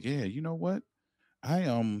 like, oh yeah, you know what? I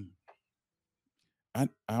I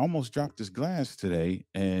almost dropped this glass today,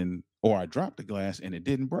 and or I dropped the glass and it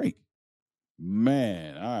didn't break.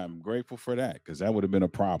 Man, I'm grateful for that, because that would have been a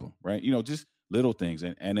problem, right? Just little things.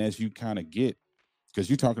 And as you kind of get, because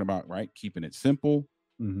you're talking about, right, keeping it simple,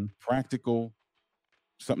 Mhm. practical,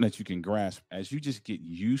 something that you can grasp, as you just get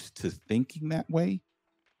used to thinking that way,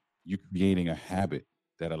 you're creating a habit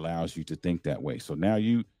that allows you to think that way. So now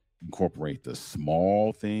you incorporate the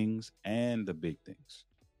small things and the big things.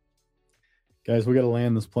 Guys, we got to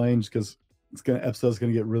land this plane just because episode's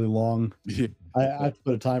gonna get really long. Yeah. I have to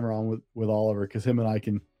put a timer on with Oliver because him and I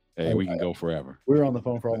can. Hey, we can go forever. We were on the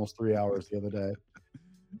phone for almost 3 hours the other day,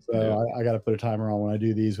 Yeah. so I got to put a timer on when I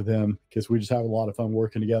do these with him because we just have a lot of fun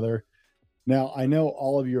working together. Now I know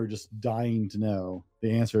all of you are just dying to know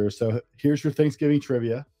the answer. So here's your Thanksgiving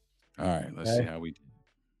trivia. All right. Let's see how we do.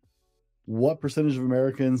 What percentage of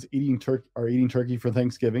Americans are eating turkey for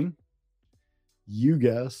Thanksgiving? You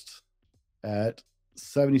guessed at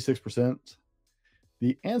 76%.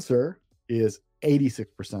 The answer is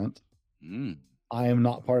 86%. Mm, I am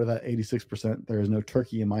not part of that 86%. There is no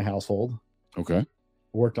turkey in my household. okay.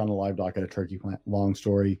 Worked on a live dock at a turkey plant. Long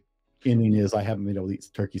story. Ending is I haven't been able to eat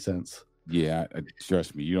turkey since. Yeah,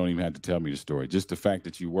 trust me, you don't even have to tell me the story. Just the fact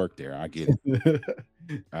that you work there, I get it.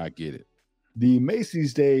 I get it. The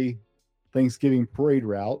Macy's Day Thanksgiving parade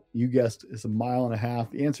route, you guessed, is 1.5 miles.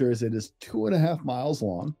 The answer is it is 2.5 miles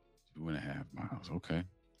long. 2.5 miles. Okay.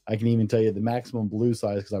 I can even tell you the maximum blue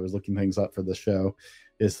size, because I was looking things up for the show,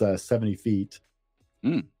 is 70 feet.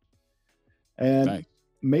 Mm. And Nice.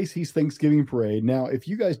 Macy's Thanksgiving Parade. Now, if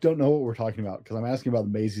you guys don't know what we're talking about, because I'm asking about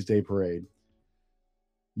the Macy's Day Parade,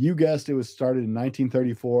 you guessed it was started in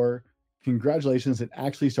 1934. Congratulations, it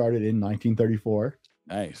actually started in 1934.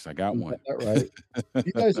 Nice. I got You one. got that right. If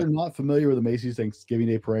you guys are not familiar with the Macy's Thanksgiving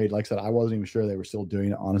Day Parade, like I said, I wasn't even sure they were still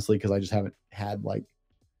doing it, honestly, because I just haven't had like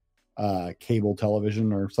cable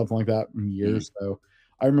television or something like that in years. So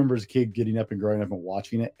I remember as a kid getting up and growing up and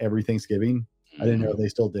watching it every Thanksgiving. I didn't know they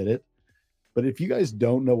still did it. But if you guys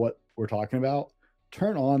don't know what we're talking about,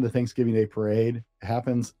 turn on the Thanksgiving Day Parade. It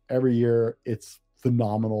happens every year. It's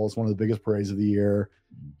phenomenal. It's one of the biggest parades of the year.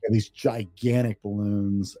 And these gigantic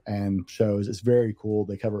balloons and shows. It's very cool.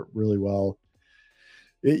 They cover it really well.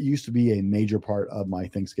 It used to be a major part of my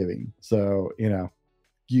Thanksgiving. So,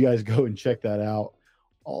 you guys go and check that out.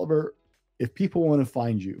 Oliver, if people want to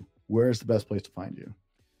find you, where's the best place to find you?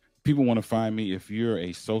 People want to find me, if you're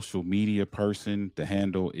a social media person, the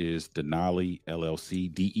handle is Denali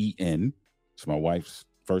LLC, DEN. It's my wife's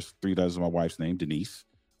first 3 letters of my wife's name, Denise,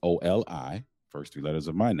 OLI, first 3 letters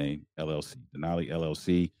of my name, LLC. Denali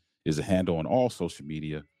LLC is a handle on all social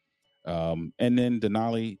media. And then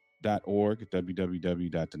Denali.org,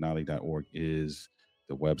 www.denali.org is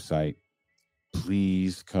the website.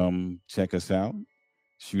 Please come check us out.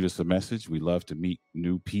 Shoot us a message. We love to meet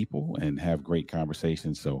new people and have great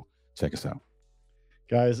conversations. So check us out.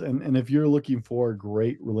 Guys, and if you're looking for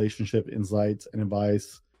great relationship insights and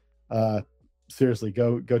advice, seriously,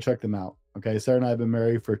 go check them out. Okay. Sarah and I have been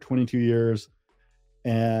married for 22 years,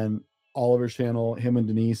 and Oliver's channel, him and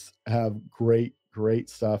Denise have great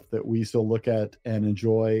stuff that we still look at and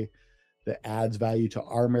enjoy that adds value to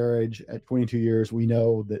our marriage. At 22 years, we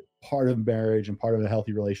know that part of marriage and part of a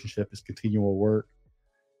healthy relationship is continual work,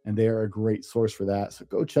 and they are a great source for that. So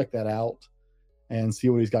go check that out and see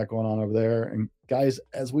what he's got going on over there. And guys,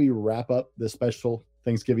 as we wrap up this special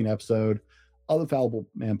Thanksgiving episode of the Fallible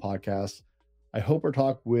Man podcast, I hope our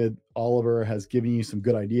talk with Oliver has given you some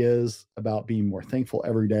good ideas about being more thankful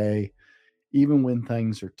every day, even when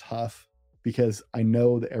things are tough, because I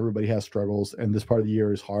know that everybody has struggles and this part of the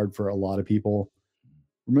year is hard for a lot of people.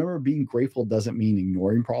 Remember, being grateful doesn't mean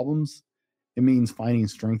ignoring problems. It means finding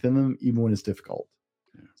strength in them, even when it's difficult.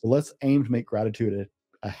 So let's aim to make gratitude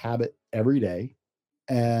a habit every day,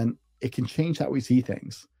 and it can change how we see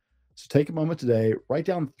things. So take a moment today, write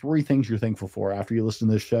down 3 things you're thankful for after you listen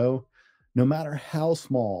to this show, no matter how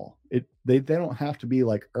small. They don't have to be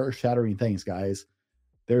like earth-shattering things, guys.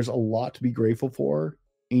 There's a lot to be grateful for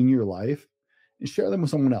in your life. and share them with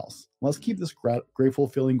someone else. Let's keep this grateful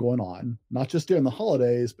feeling going on, not just during the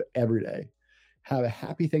holidays, but every day. Have a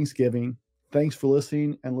happy Thanksgiving. Thanks for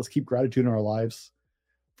listening, and let's keep gratitude in our lives.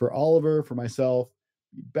 For Oliver, for myself,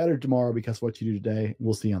 be better tomorrow because of what you do today.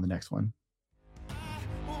 We'll see you on the next one.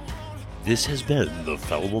 This has been the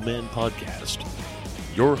Fallible Man Podcast,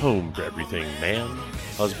 your home for everything man,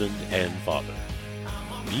 husband, and father.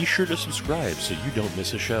 Be sure to subscribe so you don't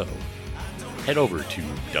miss a show. Head over to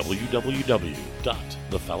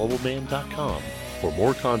www.thefallibleman.com for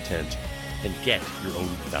more content and get your own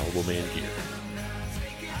Fallible Man gear.